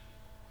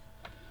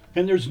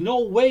 And there's no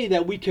way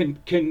that we can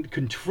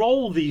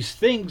control these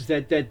things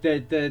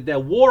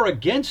that war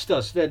against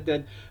us,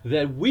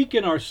 that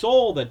weaken our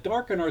soul, that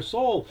darken our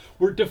soul.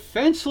 We're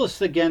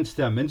defenseless against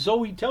them. And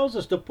so He tells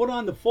us to put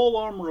on the full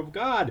armor of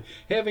God,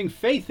 having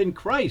faith in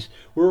Christ.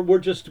 We're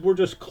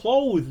just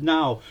clothed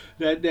now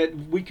that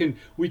we can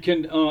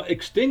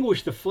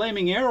extinguish the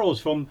flaming arrows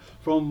from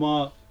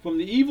the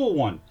evil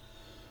one.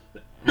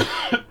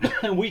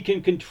 And we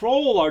can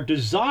control our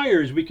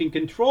desires, we can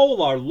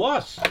control our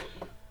lusts,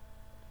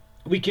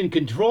 we can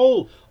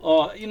control,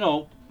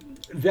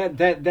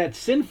 that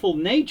sinful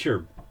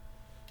nature,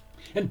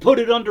 and put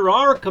it under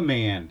our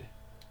command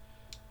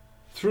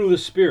through the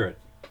Spirit,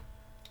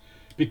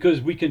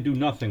 because we can do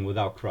nothing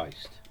without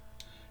Christ.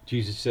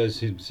 Jesus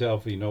says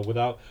himself,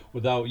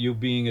 without you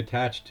being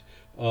attached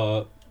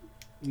to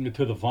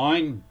the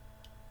vine,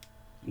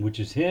 which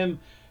is Him,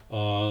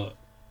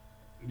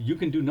 you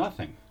can do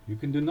nothing. You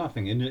can do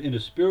nothing. In a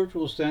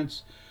spiritual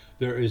sense,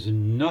 there is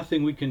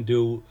nothing we can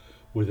do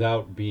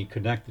without being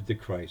connected to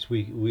Christ.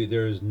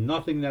 There is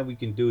nothing that we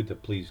can do to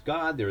please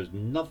God. There is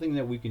nothing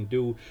that we can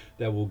do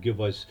that will give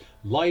us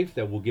life,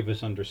 that will give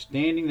us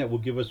understanding, that will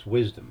give us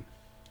wisdom.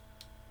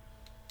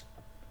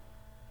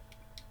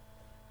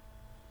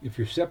 If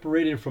you're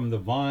separated from the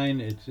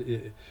vine,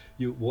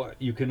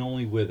 you can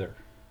only wither.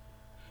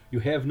 You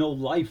have no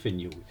life in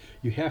you.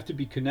 You have to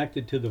be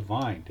connected to the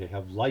vine to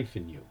have life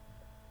in you.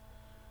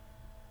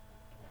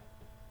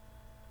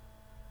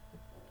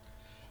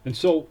 And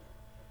so,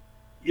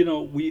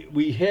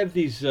 we have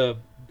these.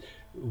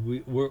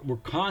 We're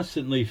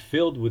constantly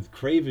filled with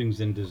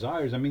cravings and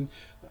desires. I mean,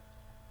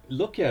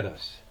 look at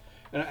us,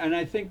 and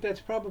I think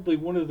that's probably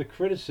one of the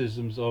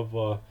criticisms of,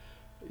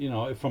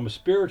 from a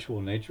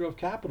spiritual nature, of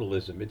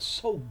capitalism. It's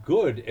so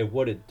good at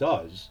what it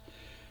does,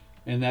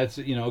 and that's,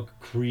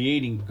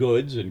 creating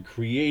goods and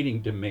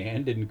creating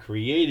demand and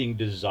creating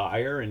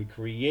desire and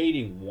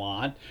creating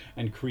want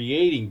and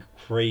creating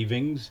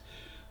cravings.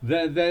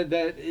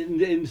 That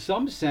in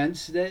some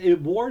sense that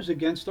it wars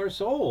against our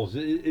souls.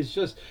 It's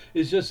just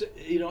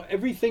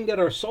everything that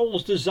our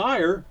souls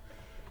desire,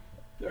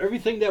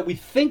 everything that we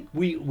think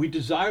we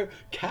desire,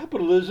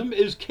 capitalism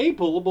is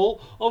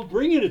capable of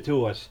bringing it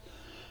to us.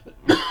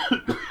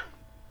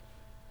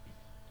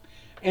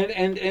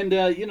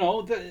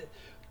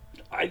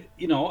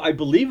 I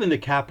believe in the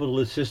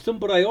capitalist system,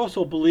 but I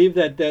also believe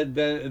that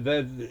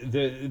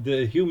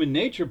the human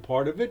nature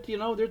part of it,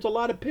 there's a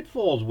lot of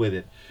pitfalls with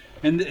it.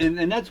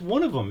 And that's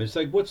one of them. It's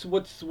like, what's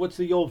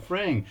the old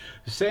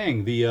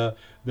saying? The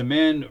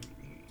man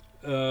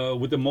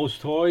with the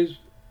most toys,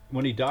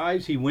 when he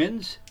dies, he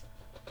wins.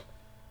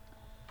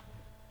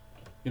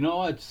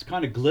 It's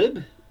kind of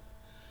glib,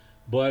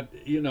 but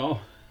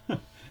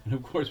and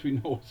of course we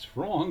know it's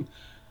wrong,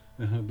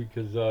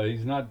 because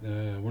he's not.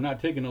 We're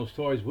not taking those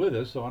toys with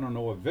us, so I don't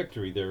know what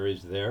victory there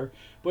is there.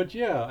 But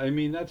yeah, I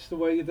mean that's the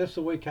way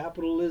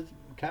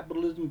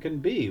capitalism can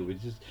be.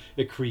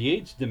 It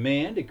creates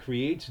demand, it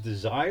creates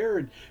desire,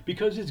 and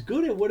because it's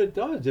good at what it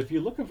does. If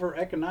you're looking for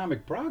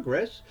economic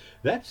progress,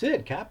 that's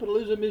it.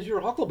 Capitalism is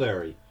your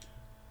huckleberry.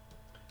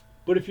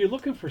 But if you're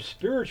looking for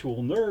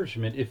spiritual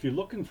nourishment, if you're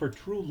looking for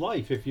true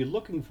life, if you're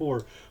looking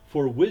for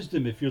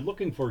wisdom, if you're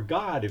looking for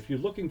God, if you're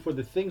looking for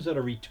the things that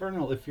are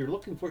eternal, if you're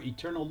looking for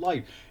eternal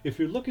life, if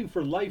you're looking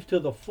for life to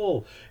the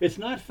full, it's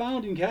not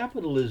found in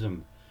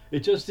capitalism.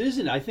 It just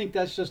isn't. I think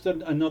that's just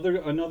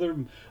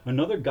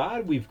another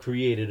God we've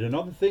created,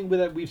 another thing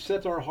that we've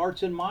set our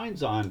hearts and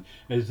minds on,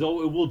 as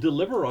though it will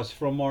deliver us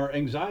from our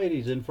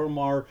anxieties and from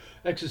our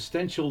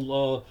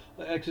existential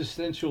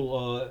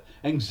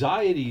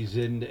anxieties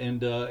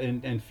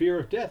and fear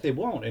of death. It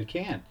won't. It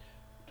can't.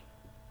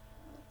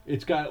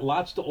 It's got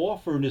lots to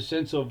offer in the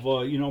sense of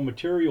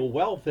material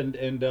wealth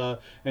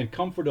and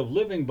comfort of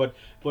living, but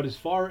as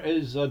far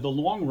as the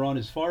long run,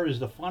 as far as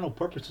the final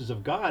purposes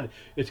of God,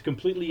 it's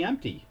completely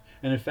empty,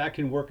 and in fact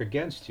can work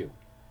against you.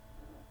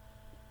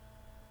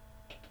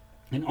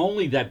 And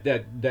only that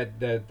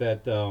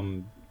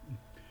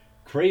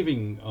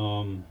craving,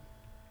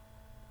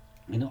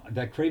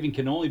 that craving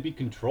can only be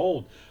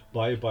controlled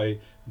by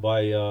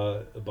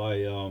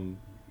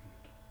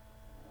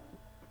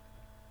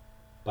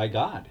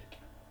God,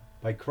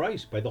 by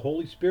Christ, by the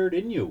Holy Spirit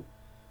in you,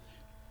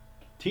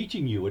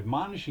 teaching you,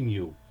 admonishing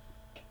you,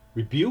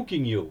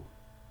 rebuking you,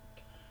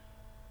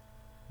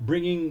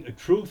 bringing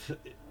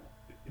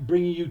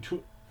you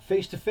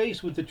face to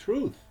face with the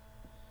truth.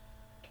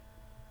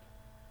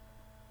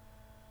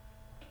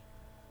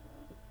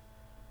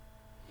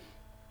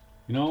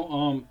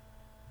 We're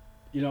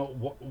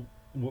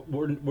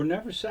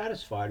never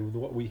satisfied with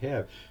what we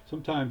have.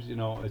 Sometimes,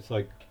 it's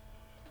like,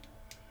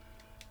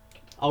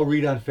 I'll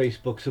read on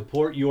Facebook,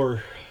 support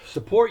your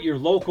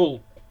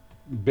local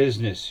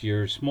business,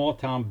 your small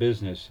town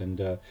business,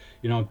 and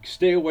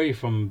stay away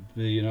from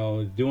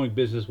doing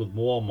business with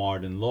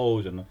Walmart and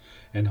Lowe's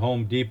and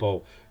Home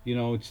Depot.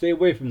 Stay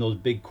away from those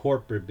big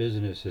corporate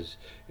businesses,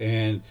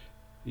 and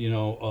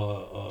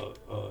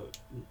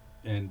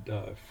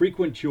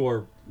frequent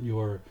your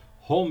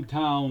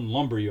hometown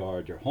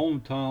lumberyard, your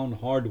hometown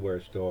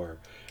hardware store.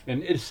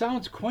 And it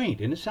sounds quaint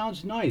and it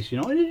sounds nice,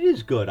 and it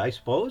is good, I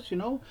suppose,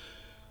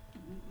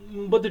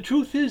 But the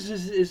truth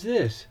is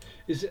this: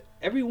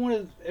 every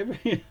I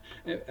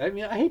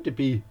mean, I hate to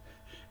be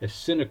as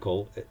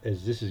cynical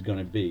as this is going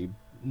to be,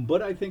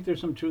 but I think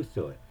there's some truth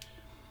to it.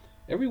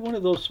 Every one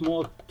of those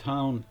all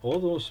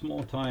those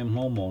small time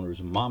homeowners,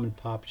 mom and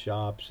pop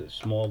shops, a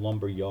small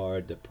lumber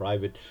yard, the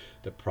private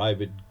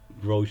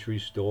grocery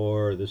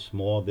store, or the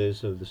small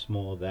this or the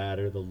small that,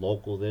 or the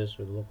local this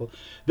or the local.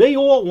 They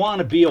all want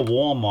to be a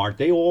Walmart.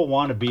 They all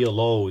want to be a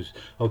Lowe's.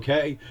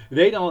 Okay,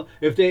 they don't.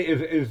 If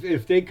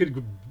they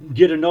could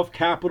get enough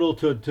capital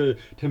to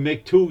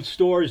make 2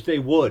 stores, they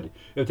would.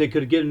 If they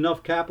could get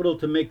enough capital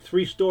to make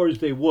 3 stores,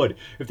 they would.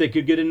 If they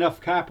could get enough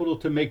capital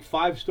to make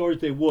 5 stores,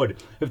 they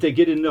would. If they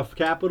get enough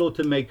capital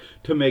to make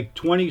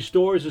 20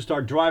 stores and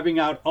start driving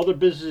out other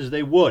businesses,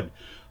 they would.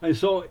 And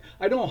so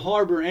I don't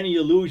harbor any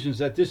illusions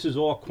that this is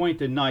all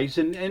quaint and nice,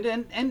 and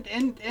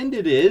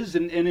it is.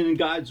 And in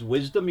God's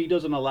wisdom, He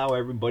doesn't allow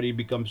everybody to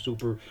become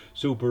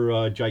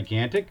super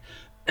gigantic.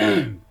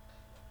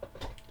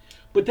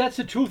 But that's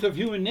the truth of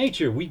human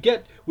nature. We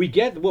get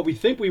what we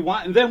think we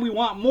want, and then we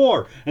want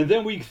more, and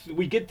then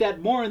we get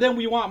that more, and then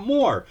we want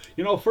more.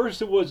 You know,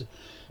 first it was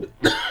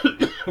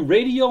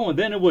radio, and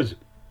then it was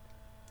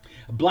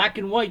black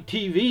and white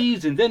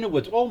TVs, and then it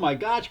was, oh my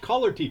gosh,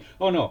 color TV.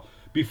 Oh no.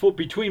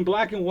 Between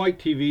black and white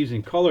TVs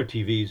and color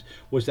TVs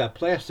was that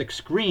plastic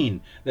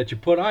screen that you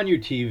put on your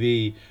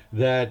TV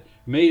that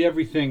made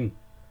everything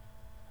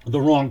the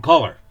wrong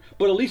color.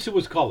 But at least it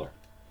was color.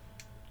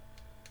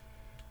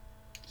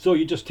 So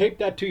you just taped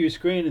that to your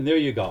screen, and there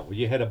you go.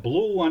 You had a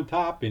blue on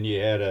top, and you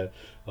had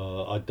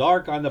a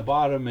dark on the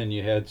bottom, and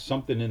you had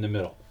something in the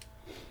middle.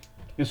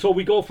 And so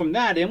we go from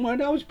that, and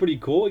that was pretty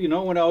cool. You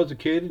know, when I was a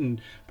kid and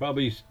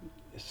probably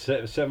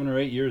 7 or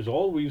 8 years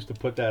old, we used to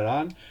put that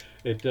on.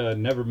 It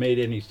never made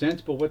any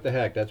sense, but what the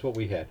heck? That's what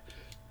we had.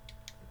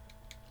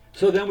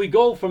 So then we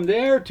go from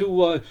there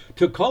to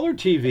color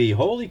TV.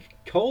 Holy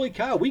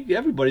cow!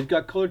 Everybody's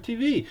got color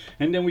TV,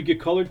 and then we get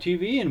color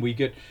TV, and we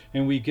get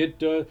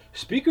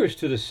speakers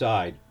to the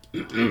side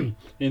in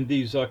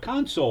these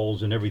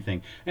consoles and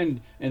everything,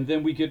 and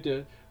then we get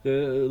the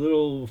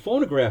little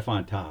phonograph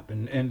on top,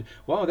 and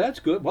wow, that's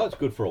good. Well, it's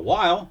good for a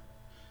while.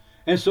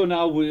 And so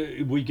now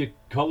we get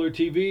color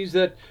TVs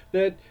that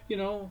you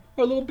know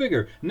are a little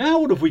bigger. Now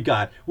what have we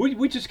got?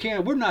 We just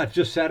can't. We're not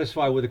just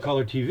satisfied with a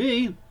color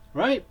TV,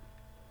 right?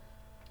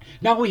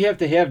 Now we have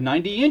to have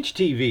 90-inch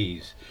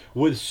TVs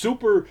with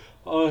super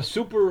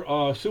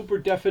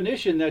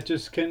definition that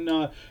just can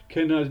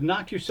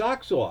knock your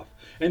socks off.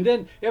 And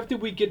then after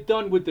we get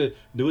done with the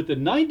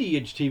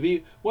 90-inch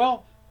TV,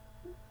 well,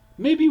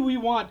 maybe we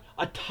want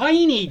a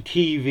tiny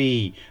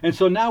TV. And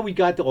so now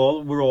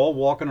we're all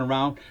walking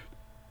around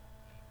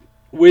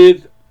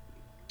with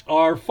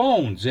our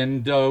phones,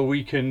 and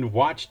we can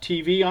watch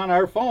TV on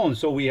our phones.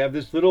 So we have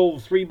this little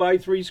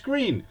 3x3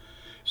 screen.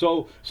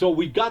 So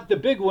we got the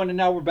big one, and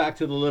now we're back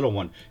to the little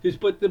one.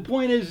 But the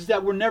point is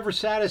that we're never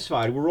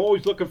satisfied. We're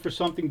always looking for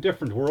something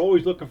different. We're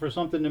always looking for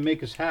something to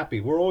make us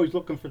happy. We're always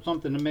looking for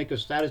something to make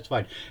us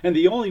satisfied. And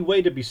the only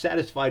way to be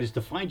satisfied is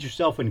to find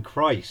yourself in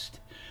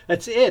Christ.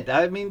 That's it.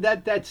 I mean,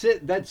 that's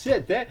it.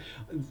 That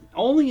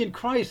only in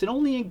Christ and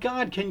only in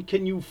God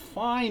can you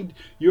find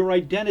your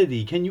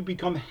identity. Can you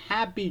become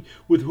happy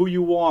with who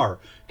you are?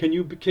 Can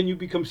you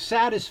become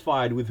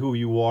satisfied with who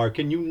you are?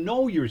 Can you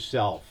know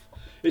yourself?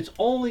 It's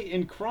only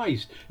in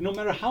Christ. No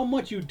matter how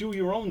much you do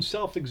your own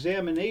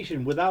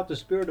self-examination, without the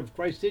Spirit of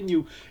Christ in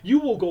you, you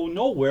will go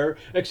nowhere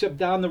except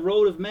down the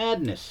road of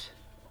madness.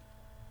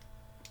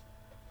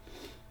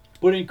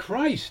 But in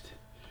Christ,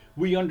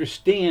 we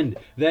understand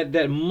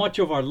that much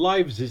of our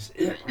lives is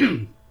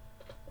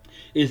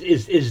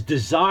is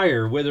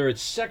desire, whether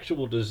it's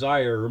sexual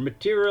desire or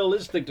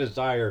materialistic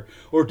desire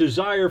or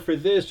desire for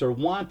this or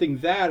wanting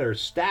that or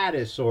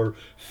status or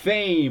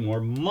fame or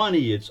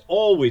money. It's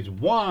always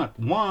want.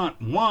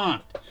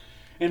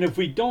 And if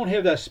we don't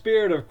have that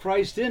Spirit of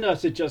Christ in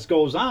us, it just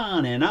goes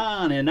on and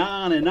on and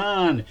on and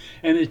on.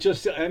 And it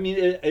just, I mean,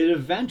 it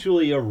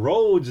eventually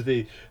erodes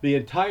the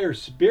entire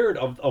spirit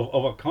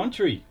of a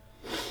country.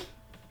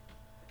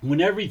 When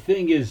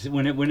everything is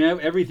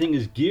everything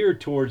is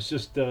geared towards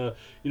just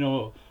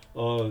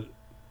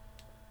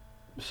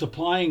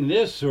supplying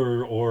this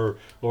or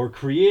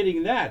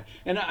creating that,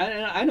 and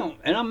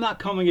I'm not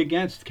coming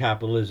against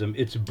capitalism.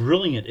 It's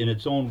brilliant in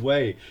its own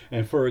way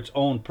and for its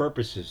own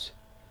purposes,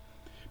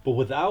 but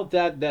without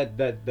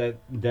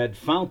that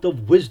fount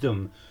of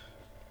wisdom,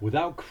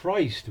 without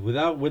Christ,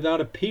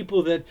 without a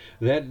people that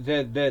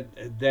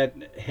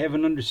have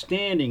an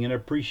understanding and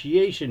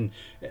appreciation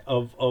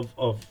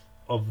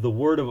of the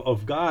Word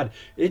of God,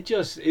 it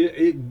just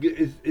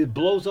it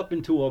blows up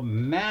into a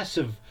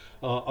massive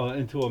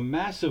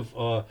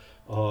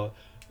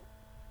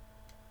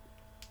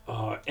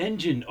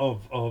engine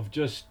of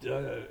just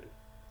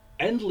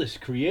endless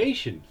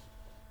creation,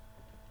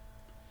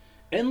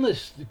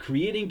 endless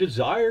creating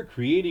desire,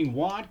 creating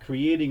want,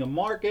 creating a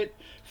market,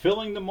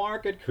 filling the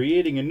market,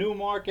 creating a new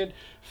market,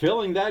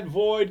 filling that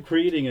void,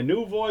 creating a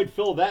new void,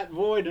 fill that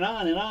void, and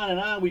on and on and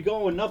on we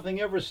go, and nothing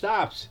ever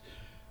stops.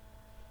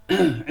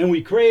 And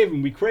we crave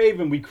and we crave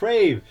and we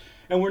crave,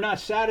 and we're not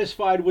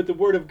satisfied with the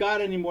Word of God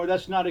anymore.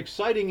 That's not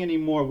exciting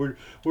anymore.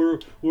 We're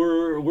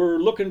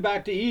looking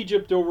back to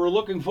Egypt, or we're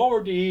looking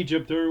forward to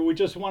Egypt, or we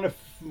just want to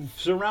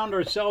surround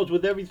ourselves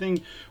with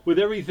everything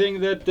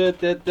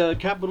that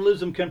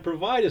capitalism can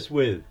provide us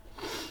with.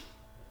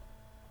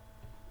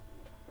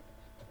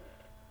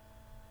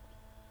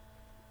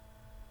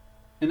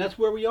 And that's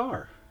where we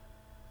are.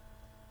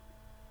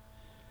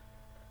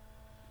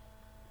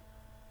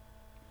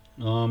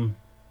 Um,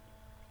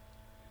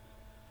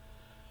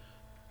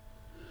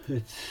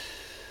 it's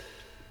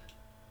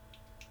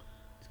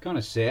kind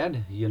of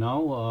sad, you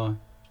know.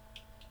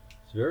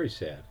 It's very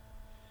sad.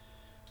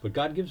 But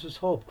God gives us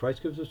hope.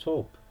 Christ gives us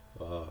hope.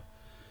 Uh,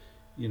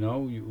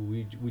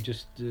 we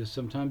just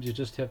sometimes you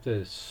just have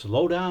to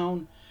slow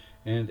down,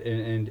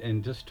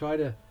 and just try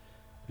to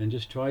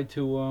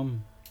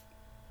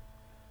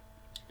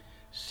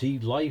see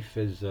life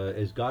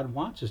as God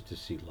wants us to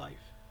see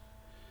life.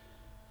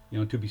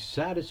 To be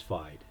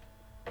satisfied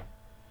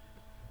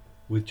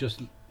with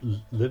just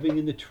living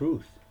in the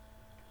truth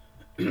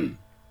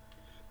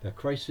that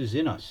Christ is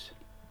in us.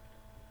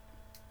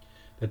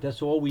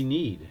 That's all we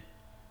need.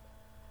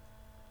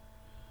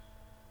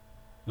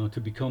 To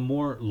become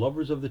more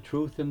lovers of the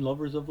truth than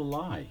lovers of the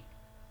lie.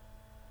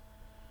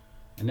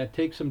 And that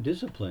takes some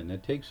discipline.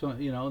 That takes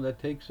that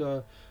takes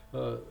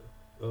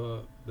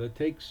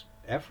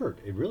effort.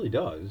 It really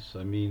does.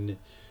 I mean,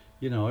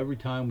 every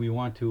time we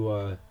want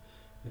to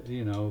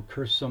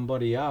curse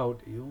somebody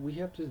out, we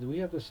have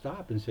to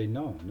stop and say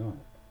no.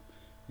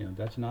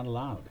 That's not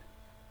allowed.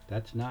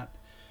 That's not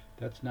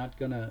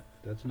gonna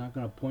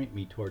point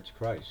me towards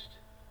Christ.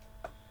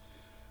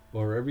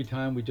 Or every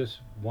time we just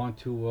want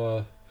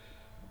to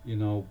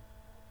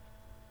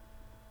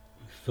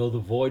fill the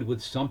void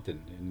with something,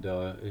 and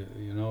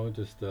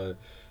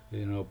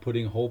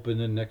putting hope in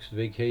the next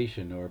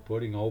vacation, or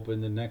putting hope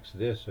in the next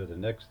this or the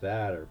next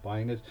that, or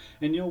buying this,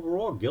 and we're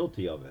all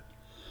guilty of it.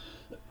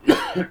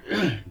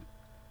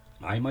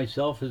 I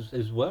myself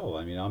as well.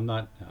 I mean, I'm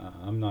not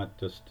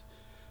just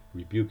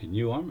rebuking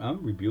you.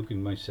 I'm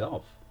rebuking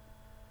myself.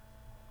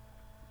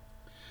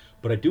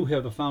 But I do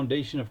have the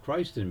foundation of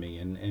Christ in me,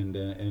 and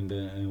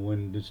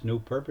when this new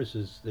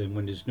purpose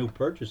when this new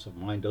purchase of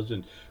mine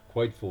doesn't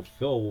quite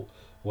fulfill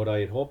what I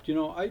had hoped,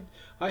 I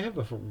have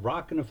a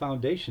rock and a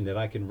foundation that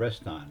I can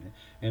rest on,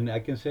 and I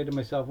can say to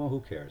myself, well,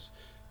 who cares?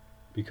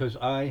 Because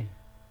I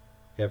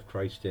have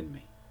Christ in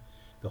me,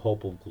 the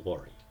hope of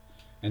glory,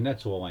 and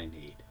that's all I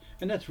need,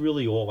 and that's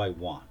really all I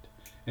want.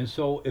 And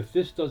so, if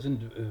this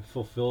doesn't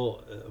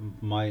fulfill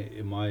my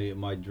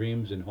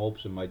dreams and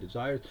hopes and my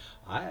desires,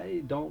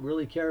 I don't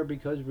really care,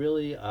 because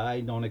really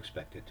I don't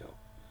expect it to.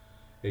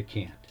 It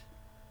can't.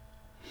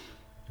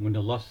 When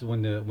the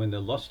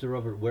luster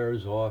of it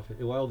wears off,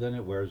 well, then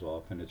it wears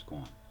off and it's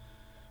gone.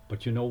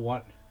 But you know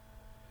what?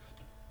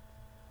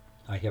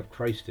 I have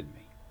Christ in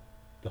me,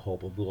 the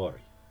hope of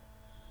glory,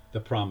 the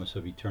promise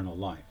of eternal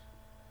life.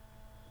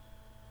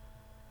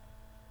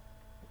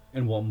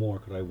 And what more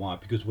could I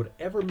want? Because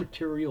whatever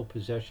material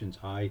possessions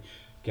I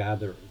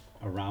gather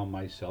around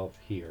myself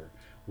here,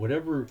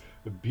 whatever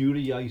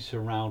beauty I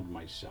surround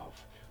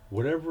myself,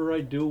 whatever I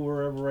do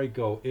wherever I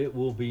go, it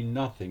will be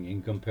nothing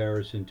in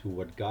comparison to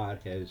what God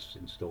has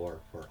in store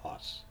for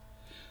us.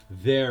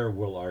 There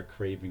will our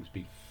cravings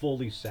be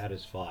fully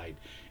satisfied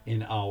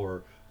in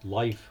our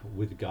life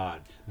with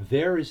God.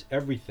 There is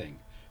everything.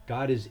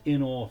 God is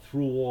in all,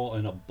 through all,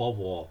 and above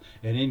all.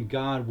 And in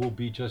God will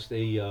be just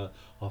a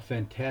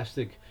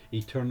fantastic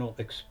eternal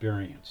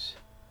experience.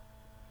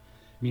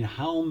 I mean,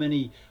 how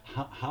many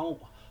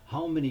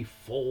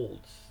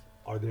folds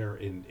are there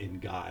in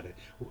God?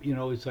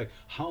 It's like,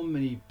 how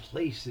many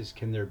places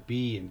can there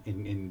be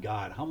in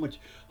God? How much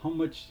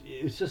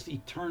it's just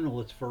eternal,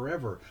 it's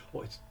forever.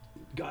 Oh, it's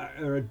God,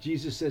 or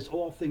Jesus says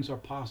all things are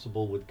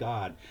possible with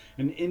God,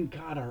 and in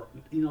God are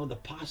the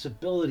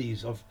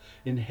possibilities of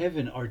in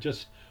heaven are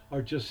just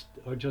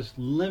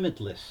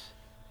limitless,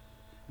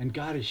 and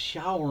God is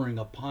showering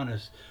upon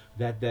us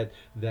that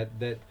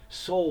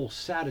soul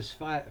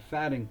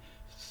satisfying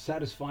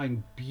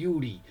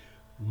beauty,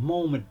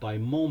 moment by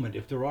moment.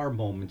 If there are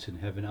moments in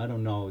heaven, I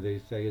don't know. They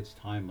say it's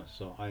timeless,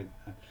 so I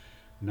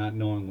not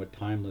knowing what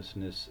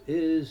timelessness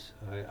is,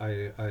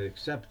 I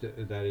accept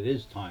that it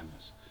is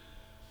timeless,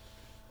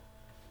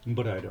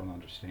 but I don't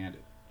understand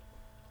it.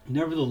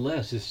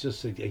 Nevertheless, it's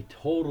just a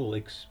total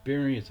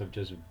experience of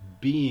just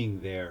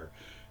being there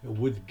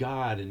with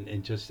God,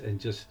 and just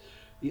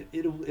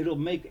it'll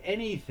make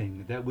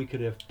anything that we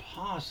could have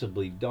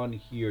possibly done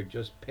here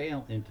just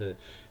pale into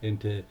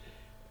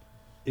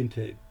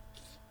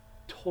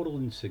total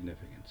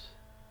insignificance.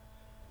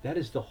 That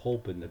is the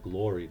hope and the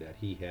glory that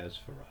He has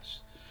for us.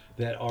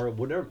 That are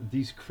whatever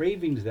these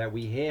cravings that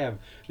we have,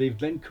 they've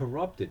been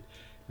corrupted.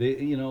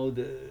 So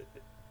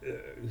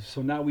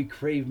now we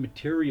crave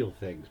material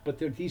things, but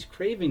these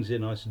cravings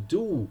in us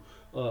do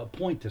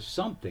point to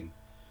something.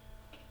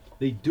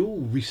 They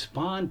do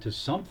respond to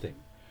something.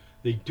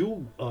 They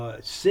do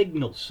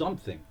signal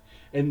something,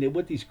 and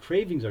what these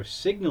cravings are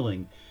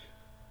signaling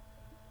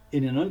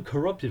in an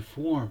uncorrupted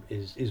form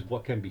is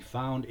what can be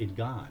found in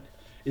God.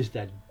 Is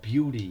that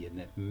beauty and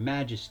that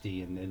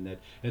majesty and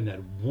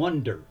that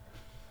wonder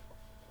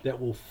that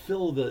will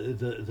fill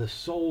the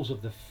souls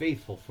of the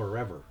faithful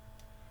forever.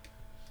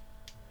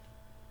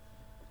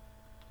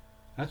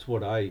 That's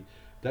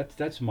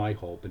my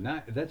hope, and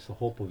that's the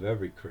hope of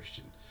every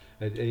Christian.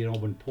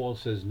 When Paul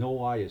says,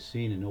 "No eye has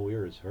seen and no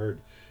ear has heard,"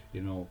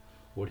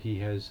 what He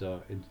has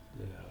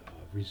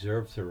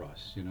reserved for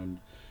us.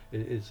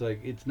 It's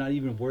like it's not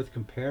even worth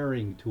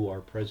comparing to our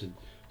present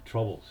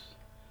troubles.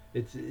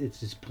 It's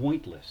just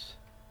pointless,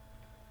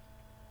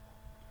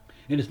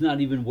 and it's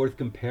not even worth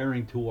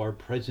comparing to our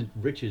present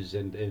riches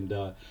and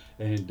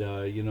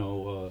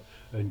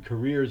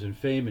careers and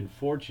fame and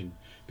fortune,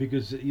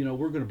 because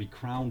we're going to be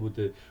crowned with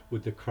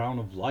the crown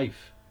of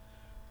life.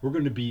 We're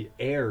going to be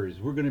heirs.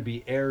 We're going to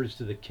be heirs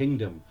to the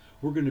kingdom.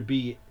 We're going to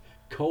be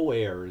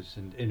co-heirs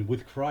and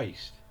with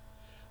Christ.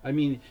 I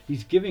mean,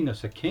 He's giving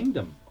us a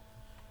kingdom.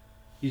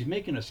 He's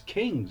making us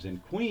kings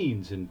and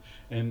queens, and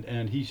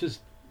He's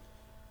just,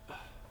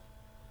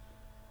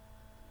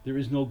 there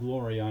is no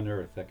glory on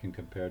earth that can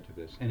compare to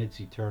this, and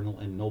it's eternal,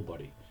 and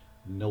nobody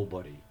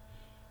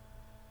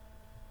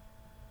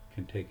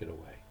can take it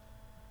away.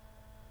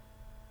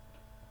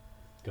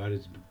 God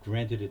has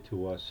granted it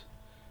to us,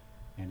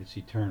 and it's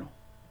eternal.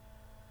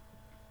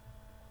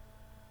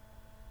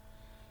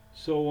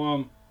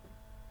 So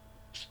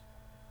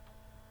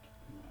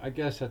I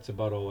guess that's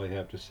about all I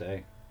have to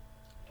say.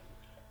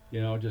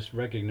 Just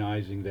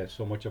recognizing that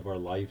so much of our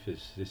life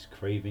is this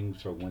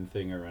cravings for one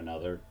thing or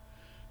another,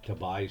 to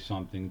buy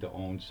something, to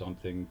own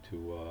something,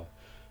 to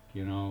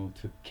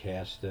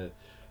cast to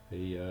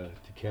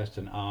cast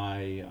an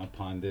eye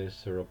upon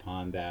this or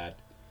upon that.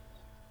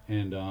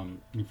 And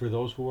for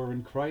those who are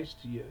in Christ,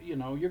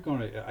 you're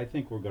gonna. I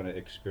think we're gonna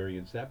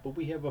experience that, but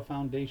we have a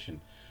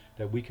foundation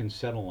that we can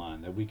settle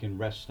on, that we can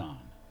rest on,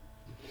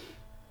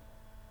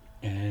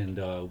 and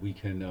we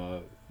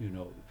can,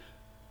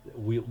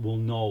 we will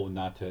know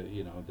not to,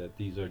 that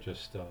these are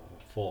just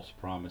false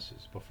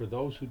promises. But for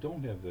those who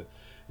don't have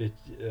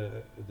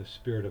the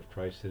Spirit of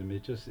Christ in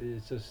them,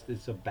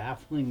 it's a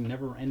baffling,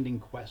 never-ending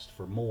quest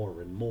for more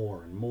and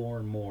more and more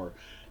and more,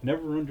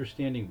 never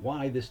understanding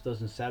why this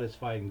doesn't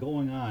satisfy and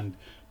going on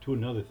to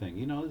another thing.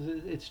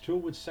 It's true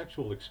with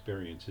sexual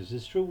experiences.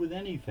 It's true with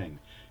anything.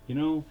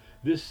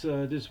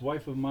 This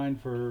wife of mine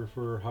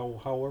for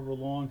however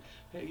long,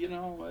 hey,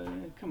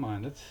 come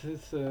on, it's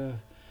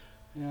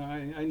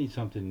I need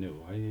something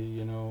new.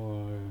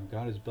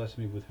 God has blessed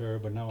me with her,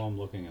 but now I'm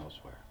looking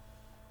elsewhere.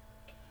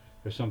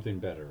 There's something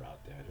better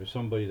out there. There's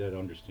somebody that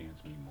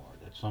understands me more.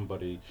 There's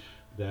somebody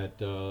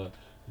that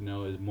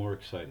is more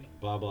exciting.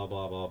 Blah blah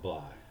blah blah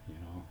blah.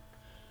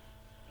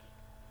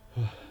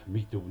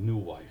 Meet the new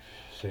wife,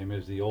 same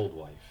as the old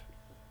wife.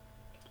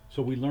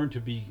 So we learn to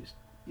be,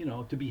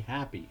 to be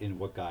happy in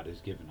what God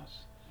has given us.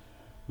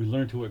 We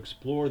learn to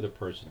explore the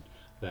person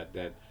that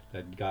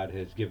God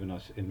has given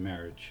us in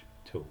marriage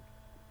too.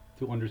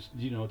 To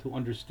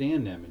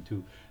understand them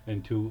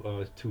and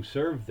to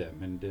serve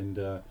them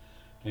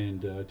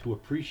and to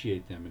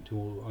appreciate them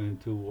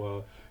and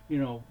to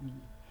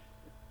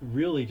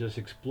really just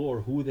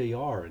explore who they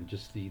are, and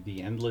just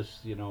the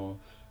endless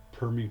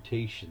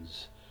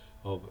permutations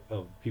of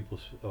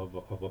people's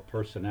of a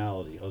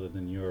personality other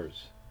than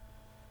yours.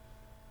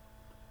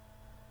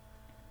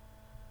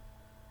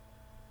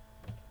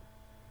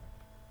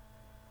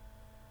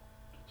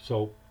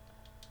 So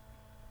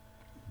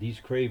these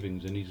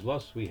cravings and these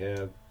lusts we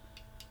have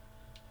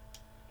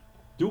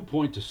do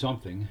point to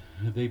something.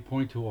 They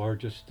point to our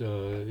just,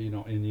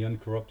 in the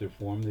uncorrupted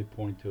form, they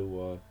point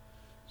to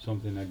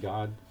something that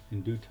God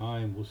in due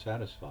time will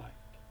satisfy.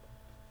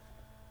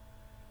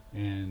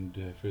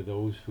 And for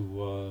those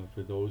who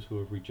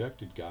have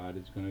rejected God,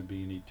 it's going to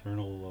be an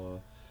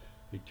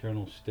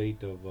eternal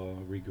state of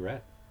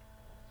regret.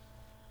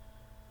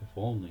 If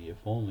only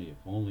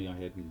I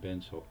hadn't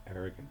been so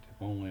arrogant.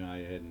 If only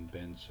I hadn't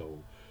been so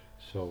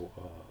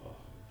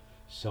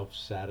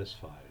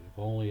self-satisfied. If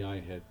only I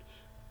had,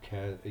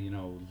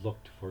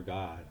 looked for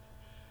God.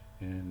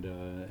 And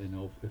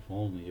if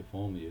only.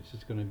 It's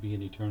just going to be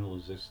an eternal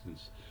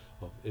existence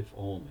of if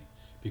only.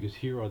 Because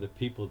here are the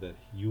people that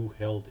you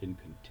held in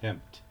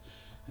contempt,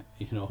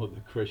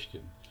 the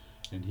Christian,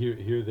 and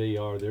here they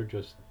are. They're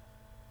just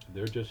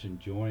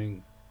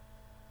enjoying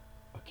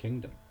a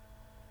kingdom.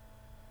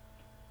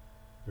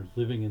 They're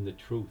living in the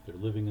truth. They're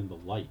living in the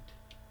light.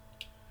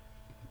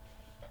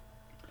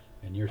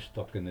 And you're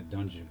stuck in the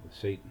dungeon with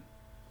Satan.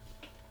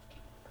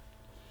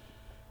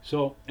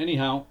 So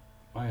anyhow,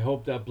 I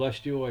hope that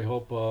blessed you. I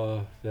hope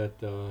that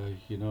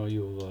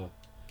you'll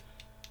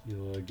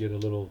get a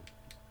little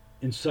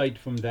insight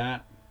from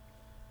that.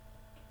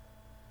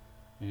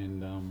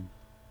 And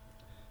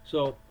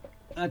so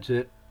that's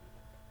it.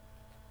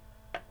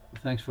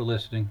 Thanks for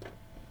listening.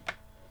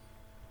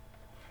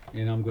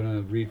 And I'm going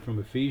to read from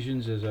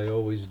Ephesians, as I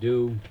always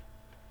do.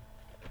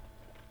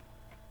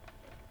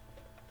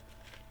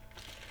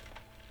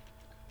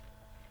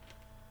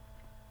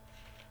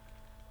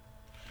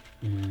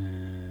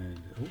 And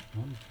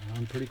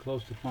I'm pretty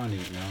close to finding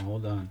it now.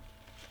 Hold on.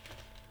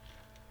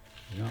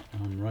 Yeah,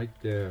 I'm right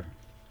there.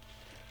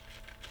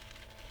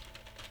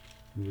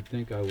 You would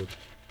think I would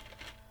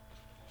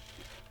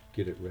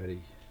get it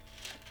ready.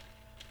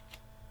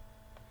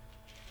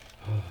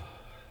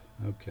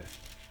 Okay,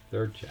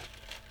 third chapter.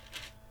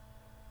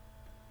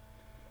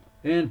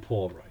 And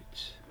Paul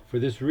writes, "For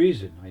this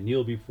reason I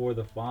kneel before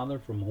the Father,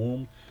 from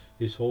whom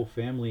his whole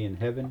family in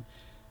heaven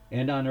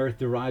and on earth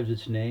derives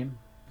its name.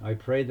 I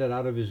pray that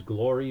out of his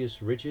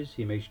glorious riches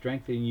he may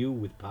strengthen you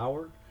with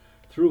power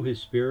through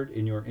his Spirit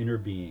in your inner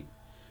being,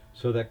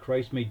 so that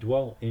Christ may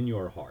dwell in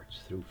your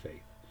hearts through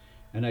faith.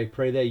 And I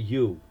pray that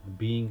you,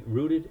 being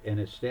rooted and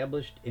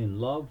established in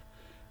love,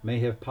 may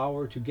have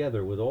power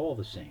together with all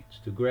the saints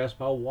to grasp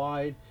how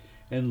wide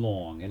and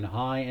long and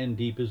high and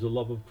deep is the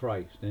love of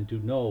Christ, and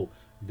to know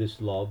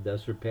this love that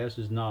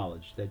surpasses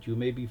knowledge, that you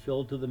may be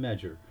filled to the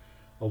measure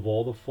of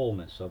all the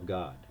fullness of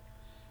God.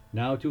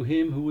 Now to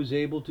him who is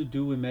able to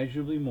do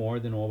immeasurably more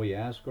than all we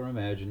ask or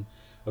imagine,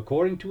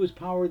 according to his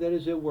power that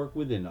is at work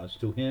within us,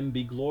 to him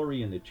be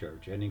glory in the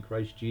church and in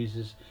Christ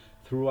Jesus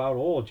throughout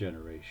all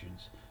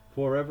generations,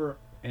 forever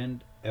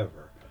and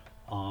ever.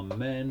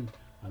 Amen.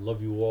 I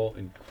love you all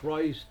in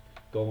Christ.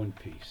 Go in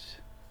peace.